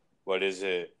real, but is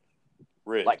it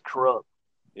rigged? like corrupt.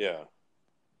 Yeah,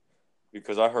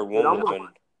 because I heard But one I'm not. woman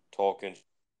talking.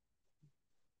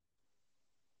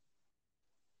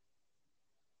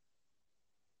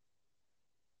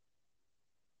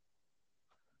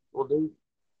 Well, dude,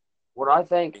 what I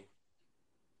think,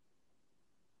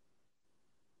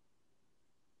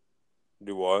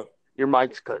 Do what? your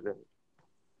mic's cutting out.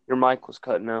 Your mic was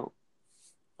cutting out.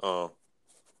 Uh,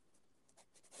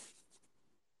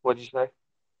 What'd you say?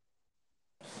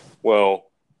 well,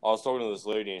 I was talking to this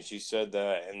lady and she said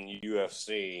that in the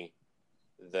UFC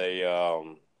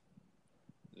they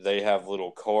they have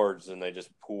little cards and they just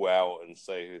pull out and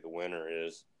say who the winner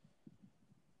is.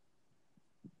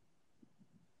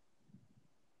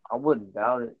 I wouldn't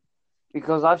doubt it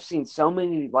because I've seen so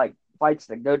many like fights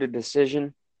that go to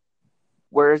decision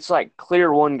where it's like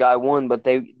clear one guy won, but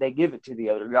they give it to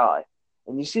the other guy,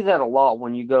 and you see that a lot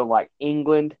when you go like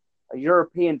England, a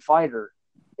European fighter.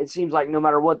 It seems like no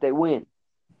matter what they win.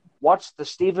 Watch the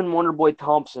Stephen Wonderboy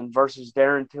Thompson versus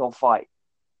Darren Till fight,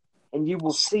 and you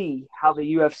will see how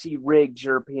the UFC rigs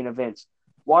European events.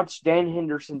 Watch Dan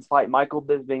Henderson fight Michael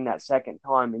Bisping that second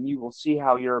time, and you will see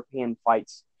how European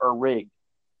fights are rigged.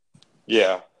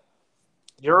 Yeah,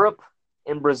 Europe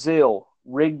and Brazil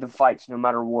rig the fights no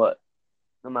matter what.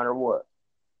 No matter what.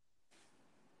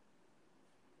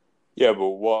 yeah, but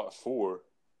what for?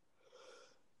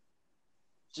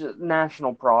 Just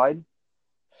national pride.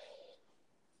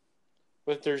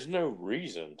 But there's no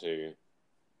reason to.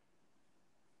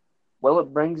 Well,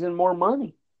 it brings in more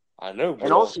money. I know, And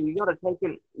but also you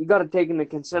got to take into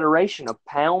consideration a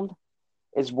pound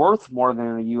is worth more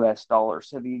than a US dollar.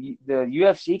 So the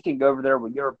UFC can go over there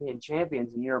with European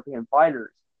champions and European fighters,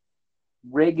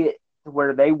 rig it to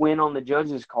where they win on the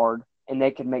judges card and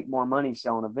they can make more money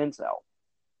selling events out.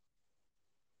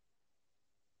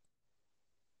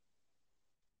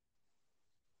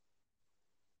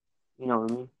 You know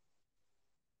what I mean?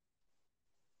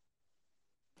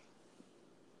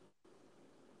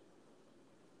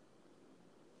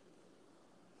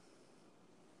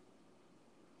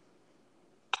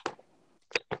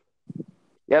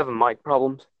 You having mic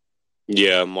problems?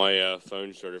 Yeah, my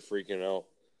phone started freaking out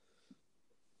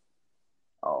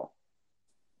Oh,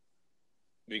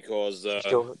 because you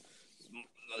still?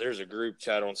 there's a group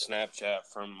chat on Snapchat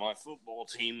from my football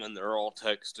team, and they're all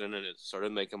texting, and it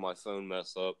started making my phone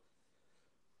mess up.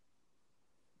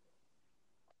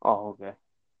 Oh, okay.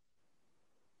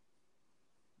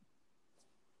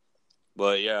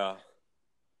 But yeah,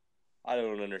 I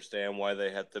don't understand why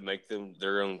they have to make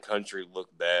their own country look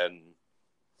bad and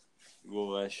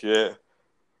all that shit.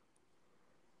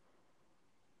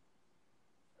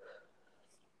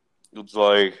 It's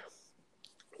like,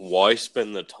 why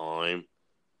spend the time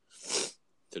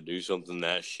to do something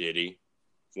that shitty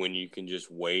when you can just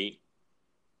wait,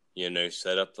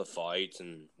 set up the fights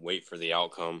and wait for the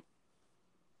outcome?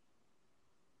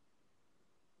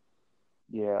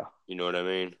 Yeah. You know what I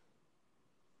mean?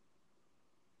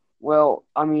 Well,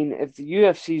 I mean, if the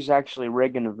UFC is actually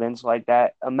rigging events like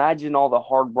that, imagine all the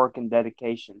hard work and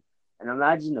dedication, and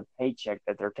imagine the paycheck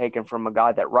that they're taking from a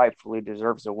guy that rightfully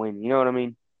deserves a win. You know what I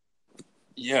mean?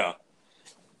 Yeah.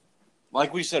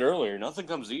 Like we said earlier, nothing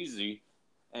comes easy.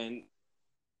 And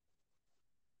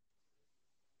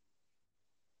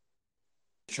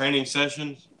training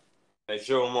sessions, they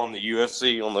show them on the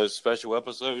UFC on those special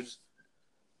episodes.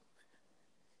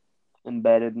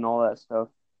 Embedded and all that stuff.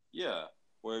 Yeah.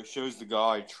 Where it shows the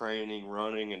guy training,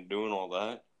 running, and doing all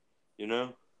that, you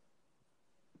know?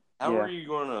 How are Yeah. you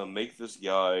going to make this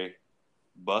guy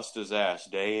bust his ass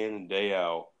day in and day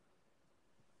out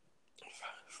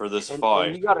for this And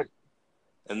fight, you gotta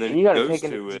and then and he you gotta goes take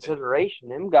into to it? consideration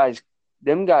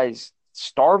them guys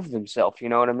starve themselves. You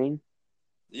know what I mean?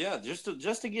 Yeah, just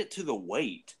to get to the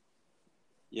weight,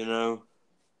 you know,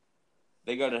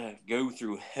 they got to go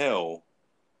through hell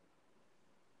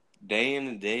day in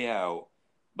and day out,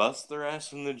 bust their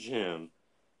ass in the gym,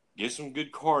 get some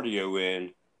good cardio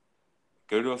in,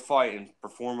 go to a fight and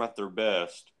perform at their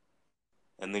best,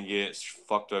 and then get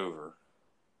fucked over.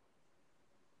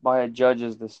 By a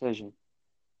judge's decision.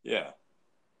 Yeah,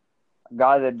 A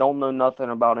guy that don't know nothing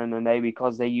about MMA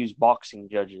because they use boxing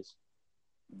judges.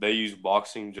 they use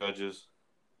boxing judges.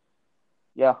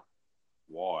 Yeah,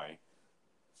 Why?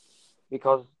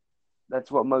 because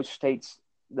that's what most states,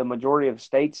 the majority of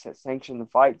states that sanction the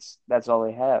fights, that's all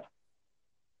they have.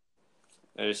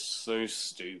 That is so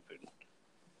stupid.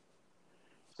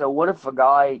 So what if a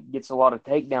guy gets a lot of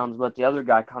takedowns, but the other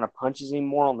guy kind of punches him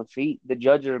more on the feet? The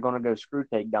judges are going to go screw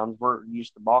takedowns. We're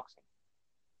used to boxing.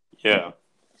 Yeah,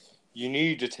 you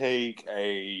need to take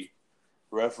a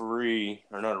referee,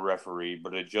 or not a referee,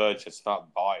 but a judge that's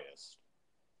not biased.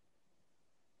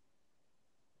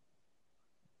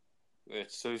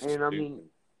 It's so And I mean, stupid.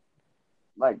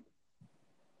 like,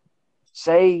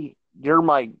 say you're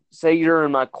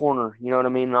in my corner, you know what I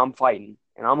mean, and I'm fighting,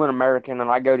 and I'm an American, and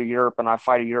I go to Europe and I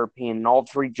fight a European, and all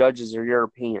three judges are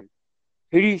European.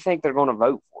 Who do you think they're going to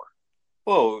vote for?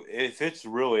 Well, if it's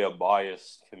really a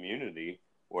biased community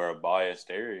or a biased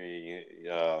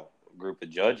area group of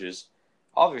judges,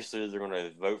 obviously they're going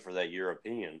to vote for that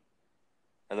European.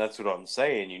 And that's what I'm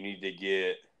saying. You need to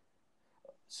get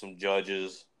some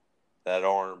judges that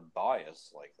aren't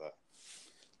biased like that.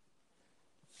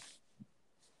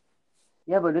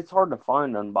 Yeah, but it's hard to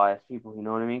find unbiased people. You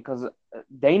know what I mean? Because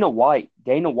Dana White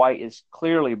is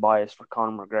clearly biased for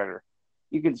Conor McGregor.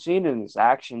 You can see it in his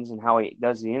actions and how he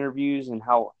does the interviews and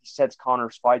how he sets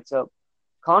Conor's fights up.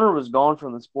 Conor was gone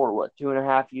from the sport, what,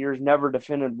 2.5 years, never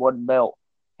defended one belt,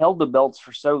 held the belts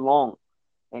for so long.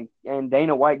 And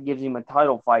Dana White gives him a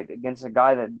title fight against the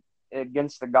guy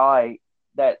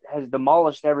that has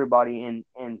demolished everybody in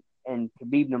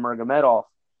Khabib Nurmagomedov,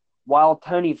 while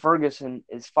Tony Ferguson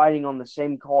is fighting on the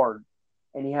same card,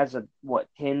 and he has a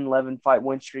 10, 11 fight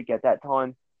win streak at that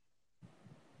time.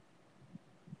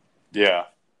 Yeah.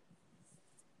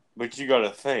 But you got to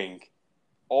think,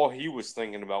 all he was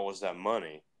thinking about was that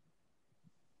money.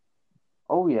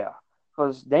 Oh yeah,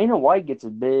 because Dana White gets a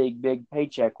big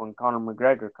paycheck when Conor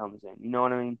McGregor comes in. You know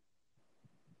what I mean?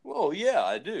 Well, yeah,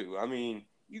 I do. I mean,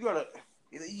 you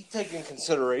take in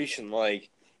consideration, like,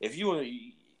 if you want to,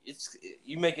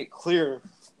 you make it clear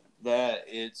that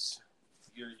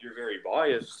you're very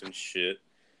biased and shit,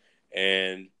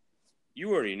 and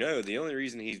you already know the only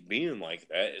reason he's being like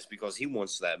that is because he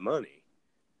wants that money.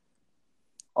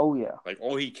 Oh yeah. Like,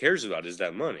 all he cares about is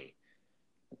that money.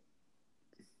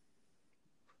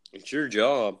 It's your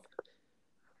job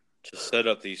to set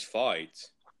up these fights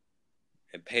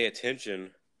and pay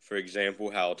attention. For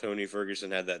example, how Tony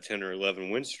Ferguson had that 10 or 11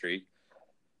 win streak.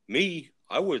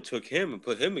 I would have took him and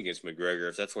put him against McGregor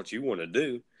if that's what you want to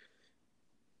do.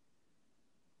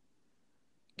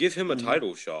 Give him a Mm-hmm.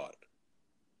 title shot.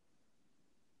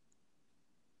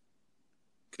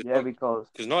 Yeah, because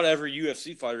not every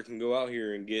UFC fighter can go out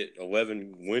here and get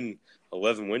 11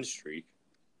 win streak.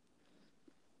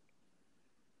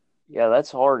 yeah,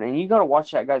 that's hard. And you got to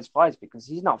watch that guy's fights because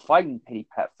he's not fighting pity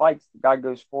pat fights. The guy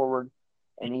goes forward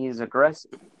and he is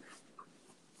aggressive.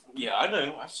 Yeah, I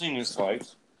know. I've seen his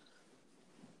fights.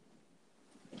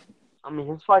 I mean,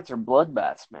 his fights are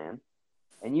bloodbaths, man.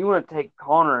 And you want to take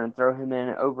Conor and throw him in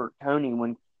over Tony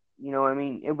when, you know what I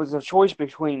mean? It was a choice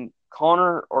between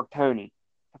Conor or Tony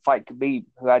to fight Khabib,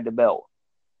 who had the belt.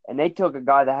 And they took a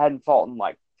guy that hadn't fought in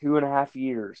like 2.5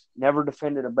 years, never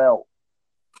defended a belt,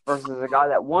 versus a guy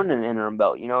that won an interim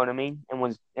belt, you know what I mean? And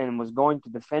was going to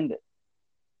defend it.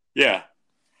 Yeah.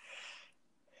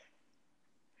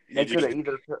 They could have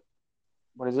either,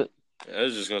 what is it? I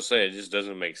was just going to say, it just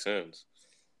doesn't make sense.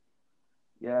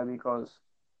 Yeah, because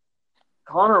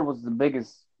Conor was the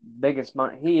biggest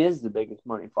money. He is the biggest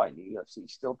money fight in the UFC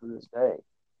still to this day.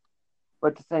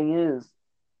 But the thing is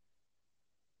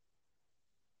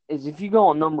if you go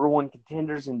on number one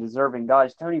contenders and deserving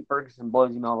guys, Tony Ferguson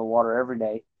blows him out of the water every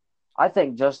day. I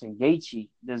think Justin Gaethje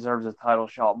deserves a title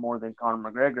shot more than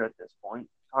Conor McGregor at this point.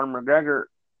 Conor McGregor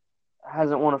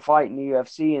hasn't won a fight in the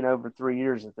UFC in over 3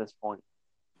 years at this point.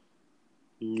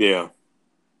 Yeah.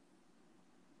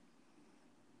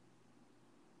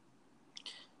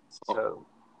 So.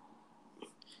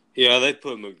 Yeah, they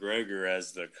put McGregor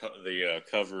as the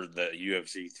cover of the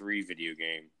UFC 3 video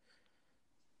game.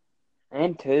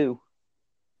 And 2.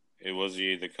 It was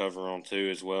the cover on 2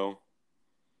 as well?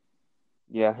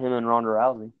 Yeah, him and Ronda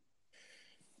Rousey.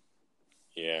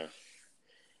 Yeah.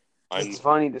 It's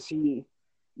funny to see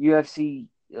UFC,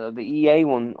 the EA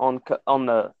one on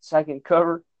the second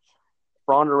cover.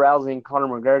 Ronda Rousey and Conor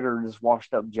McGregor are just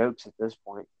washed up jokes at this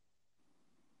point.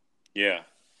 Yeah.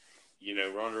 You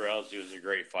know, Ronda Rousey was a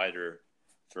great fighter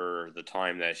for the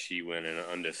time that she went in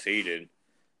undefeated,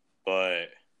 but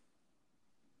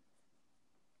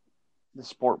the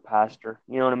sport passed her.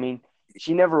 You know what I mean?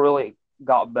 She never really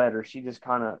got better. She just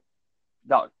kind of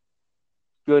got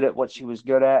good at what she was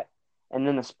good at, and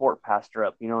then the sport passed her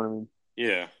up. You know what I mean?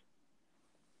 Yeah.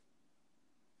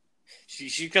 She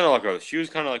was kind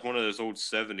of like one of those old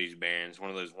 70s bands, one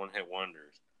of those one-hit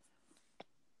wonders.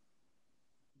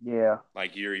 Yeah.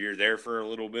 Like you're there for a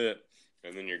little bit,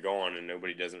 and then you're gone, and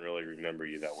nobody doesn't really remember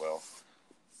you that well.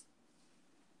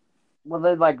 Well,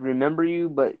 they like remember you,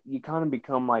 but you kind of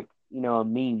become like, you know, a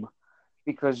meme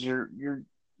because you're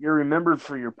remembered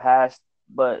for your past,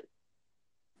 but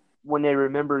when they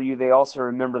remember you, they also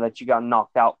remember that you got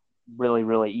knocked out really,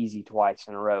 really easy twice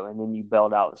in a row, and then you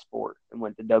bailed out of the sport and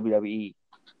went to WWE,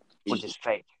 which is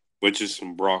fake. Which is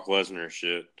some Brock Lesnar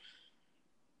shit.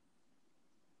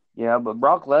 Yeah, but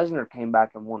Brock Lesnar came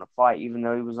back and won a fight, even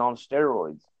though he was on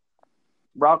steroids.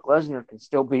 Brock Lesnar can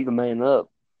still beat a man up.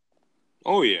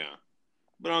 Oh, yeah.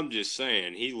 But I'm just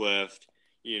saying, he left,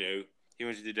 you know, he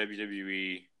went to the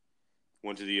WWE,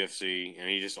 went to the UFC, and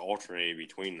he just alternated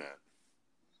between that.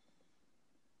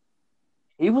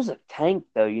 He was a tank,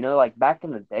 though. You know, like back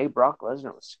in the day, Brock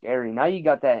Lesnar was scary. Now you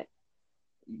got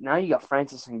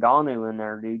Francis Ngannou in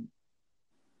there, dude.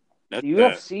 That's the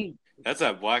UFC. That's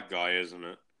that black guy, isn't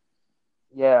it?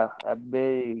 Yeah, that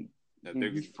big.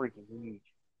 Dude, he's freaking huge.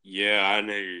 Yeah, I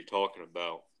know who you're talking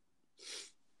about.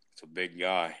 It's a big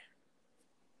guy.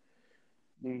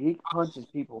 Dude, he punches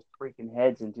people's freaking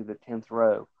heads into the 10th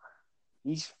row.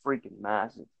 He's freaking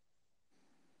massive.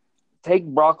 Take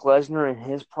Brock Lesnar in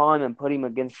his prime and put him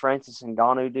against Francis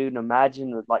Ngannou, dude, and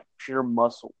imagine the, like, pure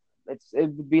muscle. It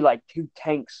would be like two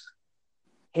tanks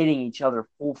hitting each other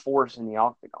full force in the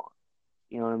octagon.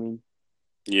 You know what I mean?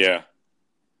 Yeah.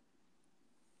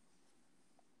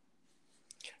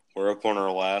 We're up on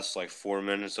our last, 4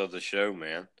 minutes of the show,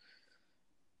 man.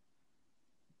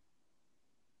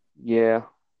 Yeah.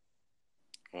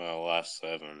 Well, last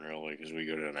 7, really, because we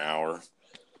go to an hour.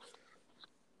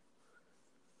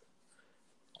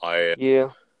 I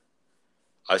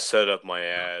set up my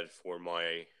ad for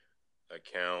my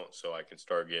account so I can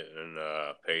start getting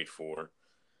paid for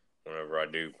whenever I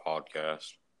do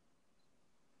podcast.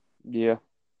 Yeah.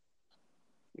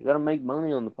 You got to make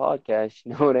money on the podcast.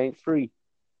 You know, it ain't free.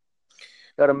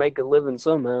 Got to make a living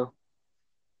somehow.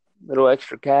 Little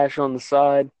extra cash on the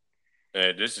side.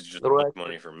 Hey, this is just lunch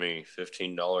money for me.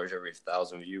 $15 every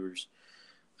 1,000 viewers.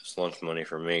 That's lunch money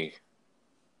for me.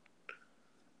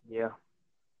 Yeah.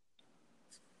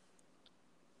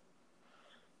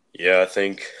 Yeah, I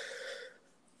think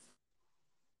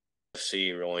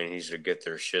UFC really needs to get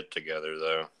their shit together,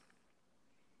 though.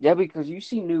 Yeah, because you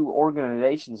see new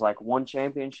organizations like One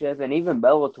Championship and even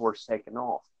Bellator's taking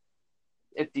off.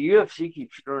 If the UFC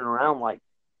keeps screwing around like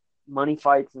money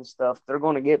fights and stuff, they're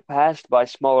going to get passed by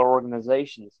smaller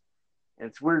organizations. And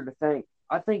it's weird to think.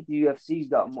 I think the UFC's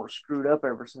got more screwed up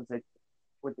ever since they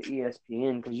with the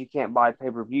ESPN because you can't buy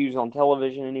pay-per-views on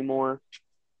television anymore.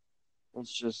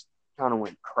 It's just kind of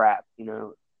went crap, you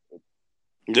know.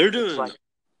 They're It's doing. like,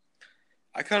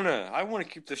 I want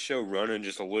to keep the show running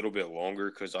just a little bit longer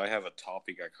because I have a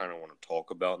topic I kind of want to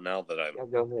talk about now that I yeah,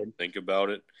 go ahead. think about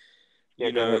it. Yeah,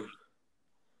 You go ahead.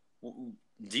 know,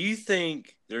 do you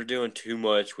think they're doing too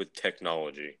much with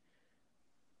technology?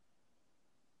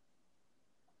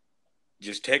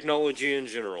 Just technology in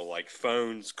general, like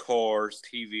phones, cars,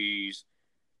 TVs,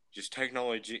 just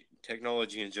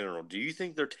technology in general. Do you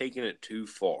think they're taking it too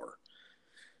far?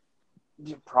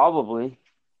 Yeah, probably.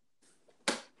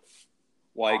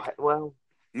 Like Well,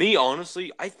 me,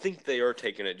 honestly, I think they are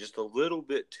taking it just a little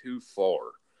bit too far.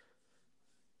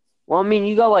 I mean,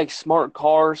 you got like smart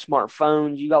cars,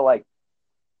 smartphones. You got like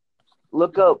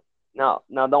look up now.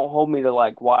 Don't hold me to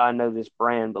like why I know this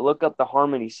brand, but look up the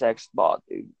Harmony Sex Bot,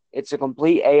 dude. It's a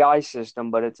complete AI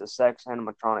system, but it's a sex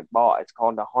animatronic bot. It's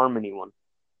called the Harmony one,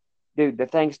 dude. The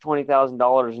thing's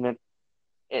 $20,000, and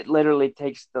it literally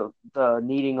takes the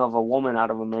needing of a woman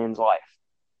out of a man's life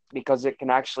because it can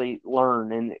actually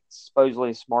learn and it's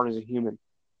supposedly as smart as a human.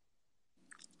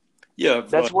 Yeah,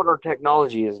 That's but what our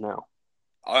technology is now.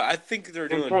 I think they're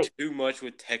And doing think, too much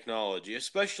with technology,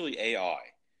 especially AI.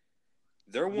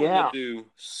 They're wanting to yeah,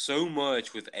 do so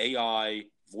much with AI,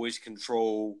 voice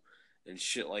control, and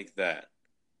shit like that.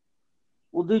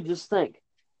 well, dude, just think.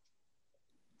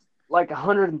 Like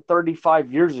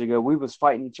 135 years ago, we was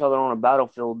fighting each other on a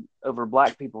battlefield over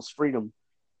black people's freedom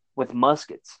with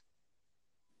muskets.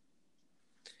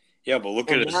 Yeah, but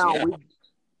look And at us now now. we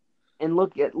and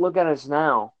look at us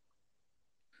now.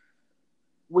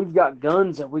 We've got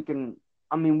guns that we can.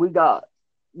 I mean, we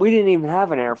didn't even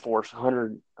have an air force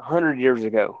 100 years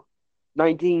ago.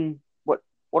 19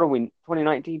 what are we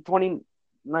 2019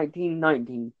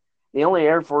 2019 the only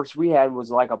air force we had was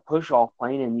like a push off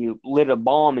plane and you lit a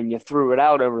bomb and you threw it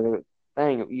out over the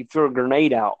thing. You threw a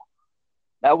grenade out.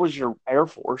 That was your air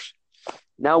force.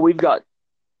 Now we've got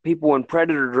people in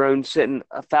predator drones sitting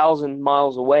 1,000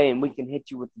 miles away and we can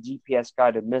hit you with the GPS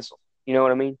guided missile. You know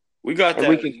what I mean? We got And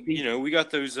we that, can see. we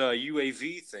got those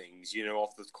UAV things,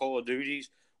 off the Call of Duties.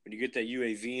 When you get that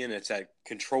UAV and it's that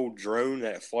controlled drone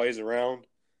that flies around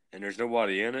and there's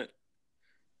nobody in it.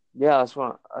 Yeah, that's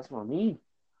what I mean.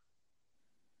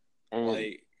 And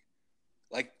Like,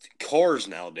 like cars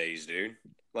nowadays, dude.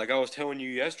 Like I was telling you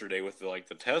yesterday with the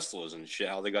Teslas and shit,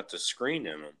 how they got the screen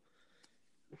in them.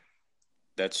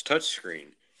 That's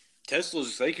touchscreen.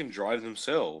 Teslas, they can drive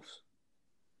themselves.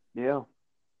 yeah,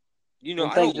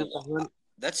 and I don't. think just a hundred.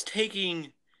 That's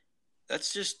taking.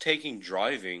 That's just taking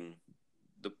driving,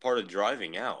 the part of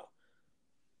driving out.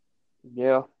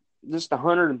 Yeah, just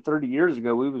 130 years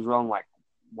ago, we was running like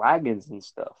wagons and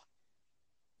stuff.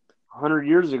 100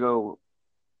 years ago,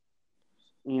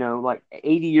 like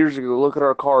 80 years ago, look at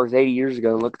our cars 80 years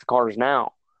ago and look at the cars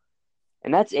now.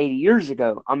 And that's 80 years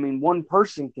ago. I mean, one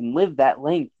person can live that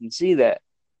length and see that.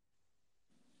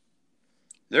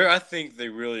 I think they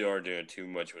really are doing too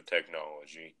much with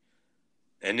technology,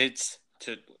 and it's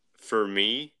to for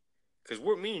me, because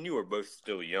me and you are both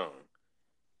still young,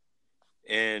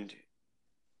 and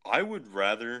I would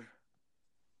rather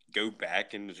go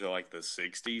back into like the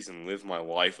 60s and live my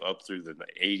life up through the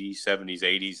 80s, 70s,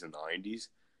 80s, and 90s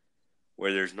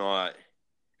where there's not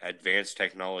advanced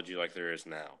technology like there is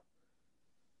now.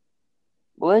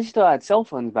 Well, they still had cell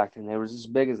phones back then. They was as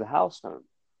big as a house phone.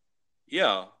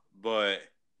 Yeah, but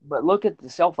But look at the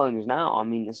cell phones now. I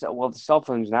mean, the cell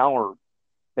phones now are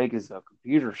big as a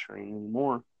computer screen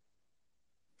anymore.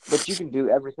 But you can do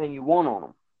everything you want on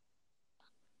them.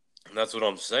 that's what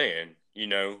I'm saying.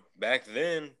 Back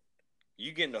then,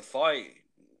 you get in a fight,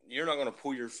 you're not going to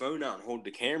pull your phone out and hold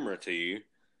the camera to you.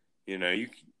 You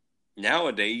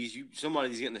nowadays,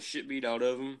 somebody's getting the shit beat out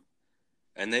of them,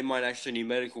 and they might actually need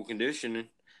medical condition.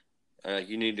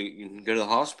 You can go to the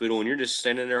hospital, and you're just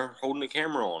standing there holding the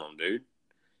camera on them, dude.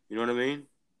 You know what I mean?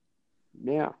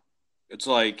 Yeah, It's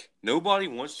like nobody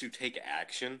wants to take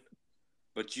action,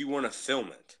 but you want to film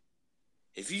it.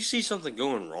 If you see something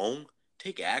going wrong,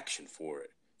 take action for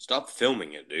it. Stop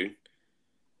filming it, dude.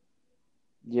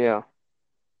 yeah,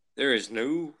 There is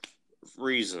no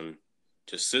reason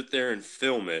to sit there and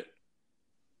film it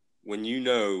when you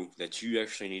know that you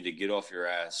actually need to get off your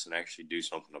ass and actually do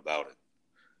something about it.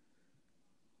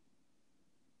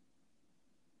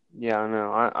 yeah. I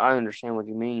know. I understand what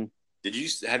you mean.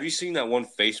 Have you seen that one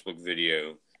Facebook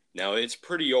video? Now it's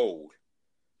pretty old.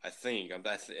 I think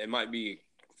it might be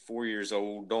 4 years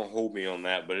old. Don't hold me on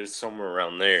that, but it's somewhere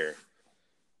around there.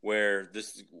 where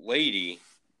this lady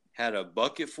had a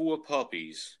bucket full of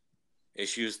puppies and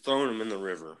she was throwing them in the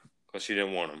river because she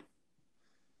didn't want them.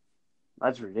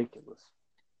 That's ridiculous.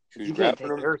 She If was you can't grabbing take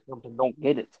them. care of something, don't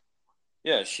get it.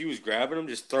 Yeah, she was grabbing them,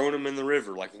 just throwing them in the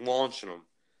river, like launching them.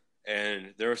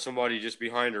 And there was somebody just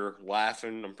behind her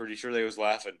laughing. I'm pretty sure they was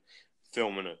laughing,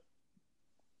 filming it.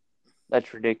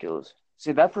 That's ridiculous.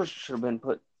 See, that person should have been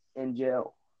put in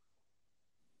jail.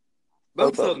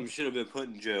 Both of them should have been put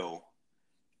in jail.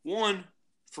 One,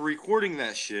 for recording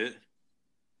that shit.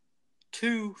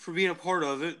 Two, for being a part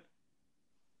of it.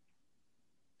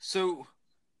 So,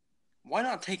 why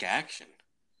not take action?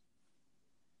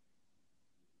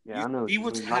 Yeah, You I know. see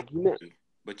what's happening,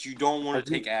 but you don't want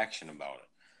to take action about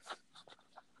it.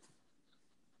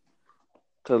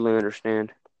 Totally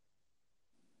understand.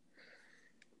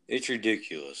 It's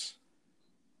ridiculous.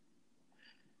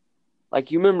 Like,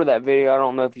 you remember that video? I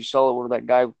don't know if you saw it, where that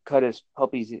guy cut his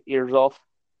puppy's ears off.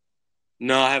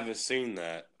 No, I haven't seen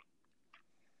that.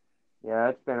 Yeah,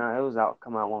 it was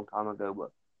come out a long time ago,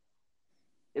 but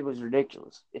it was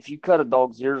ridiculous. If you cut a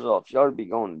dog's ears off, you ought to be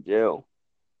going to jail.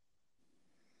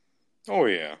 Oh,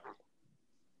 yeah.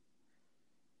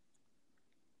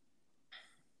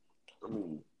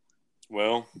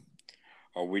 Well,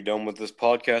 are we done with this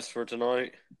podcast for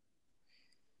tonight?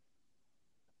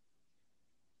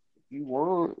 If you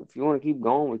want to keep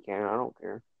going, we can. I don't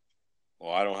care.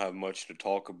 Well, I don't have much to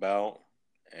talk about,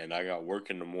 and I got work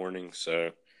in the morning,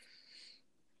 so.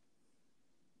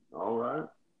 All right.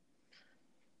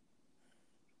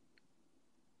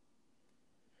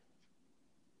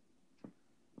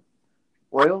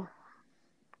 Well,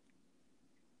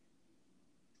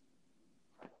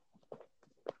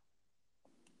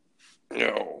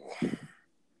 No.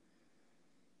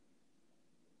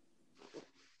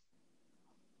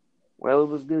 Well, it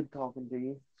was good talking to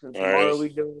you. So tomorrow we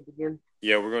doing it again?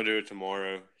 Yeah, we're going to do it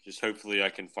tomorrow. Just hopefully I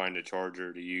can find a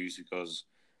charger to use because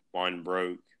mine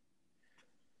broke.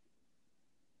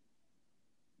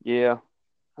 Yeah.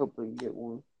 Hopefully you get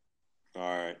one. All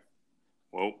right.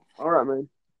 Well. All right, man.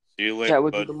 See you later, Chat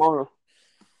with bud. you tomorrow.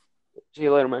 See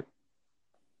you later, man.